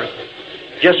recover.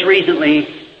 Just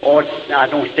recently, or I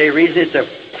don't say recently, it's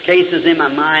a case is in my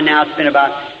mind now. It's been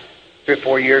about 3 or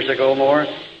 4 years ago more.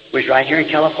 It was right here in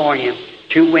California.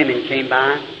 2 women came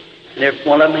by. And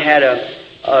one of them had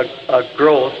a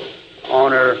growth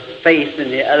on her face,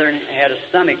 and the other had a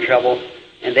stomach trouble.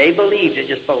 And they believed it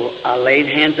just both. I laid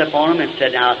hands up on them and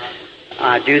said, now,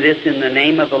 I do this in the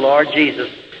name of the Lord Jesus.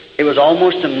 It was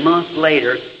almost a month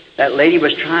later. That lady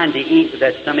was trying to eat with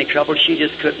that stomach trouble. She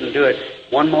just couldn't do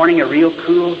it. One morning, a real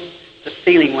cool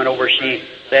feeling went over, she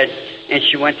said, and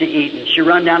she went to eat. And she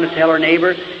run down to tell her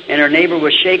neighbor, and her neighbor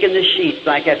was shaking the sheets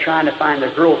like that, trying to find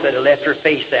the growth that had left her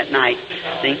face that night.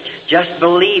 See? Just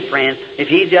believe, friends. If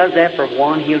He does that for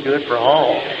one, He'll do it for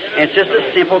all. And it's just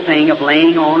a simple thing of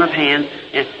laying on of hands,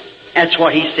 and that's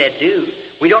what He said do.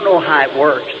 We don't know how it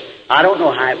works. I don't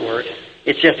know how it works.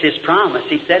 It's just His promise.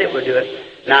 He said it would do it.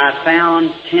 Now, I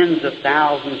found tens of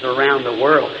thousands around the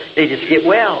world. They just get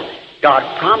well.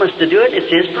 God promised to do it. It's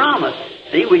His promise.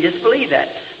 See, we just believe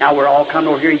that. Now, we're all coming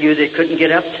over here. You that couldn't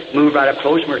get up, move right up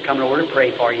close, and we're coming over to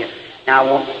pray for you. Now,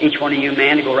 I want each one of you,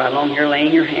 man, to go right along here,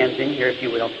 laying your hands in here, if you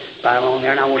will. Right along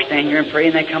there. And I want to stand here and pray,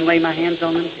 and then come lay my hands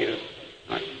on them, too.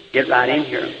 All right. Get right in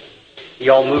here.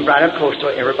 You all move right up close so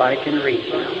everybody can reach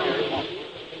now.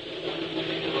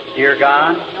 Dear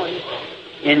God,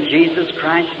 in Jesus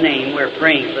Christ's name, we're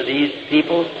praying for these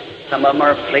people. Some of them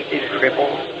are afflicted,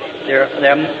 crippled.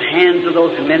 The hands of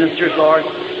those ministers, Lord,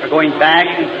 are going back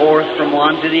and forth from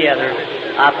one to the other.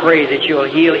 I pray that You'll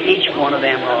heal each one of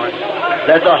them, Lord.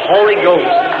 Let the Holy Ghost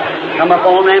come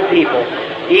upon them people,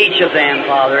 each of them,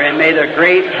 Father, and may the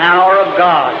great power of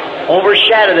God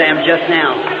overshadow them just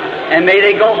now. And may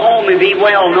they go home and be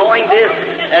well, knowing this,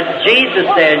 as Jesus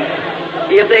said,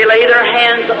 if they lay their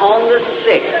hands on the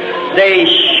sick, they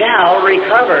shall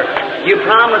recover. You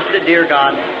promised it, dear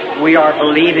God. We are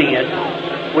believing it.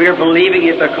 We are believing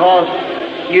it because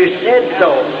You said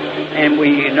so. And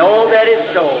we know that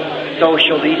it's so. So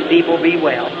shall these people be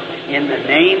well. In the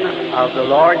name of the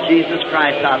Lord Jesus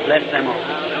Christ, I bless them all.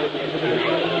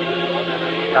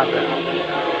 God bless them.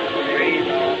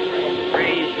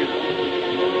 Praise You.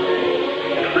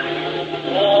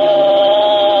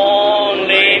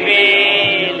 Only believe.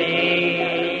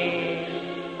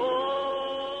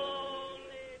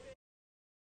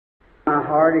 My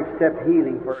heart accept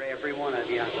healing for every one of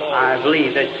you. I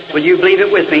believe that. Will you believe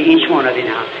it with me, each one of you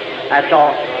now? That's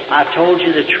all. I've told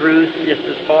you the truth just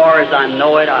as far as I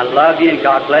know it. I love you and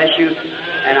God bless you.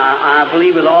 And I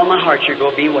believe with all my heart you're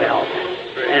going to be well.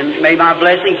 And may my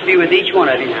blessings be with each one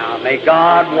of you now. May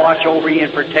God watch over you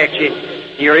and protect you.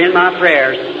 You're in my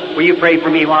prayers. Will you pray for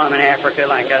me while I'm in Africa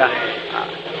like that?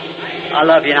 I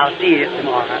love you, and I'll see you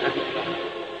tomorrow.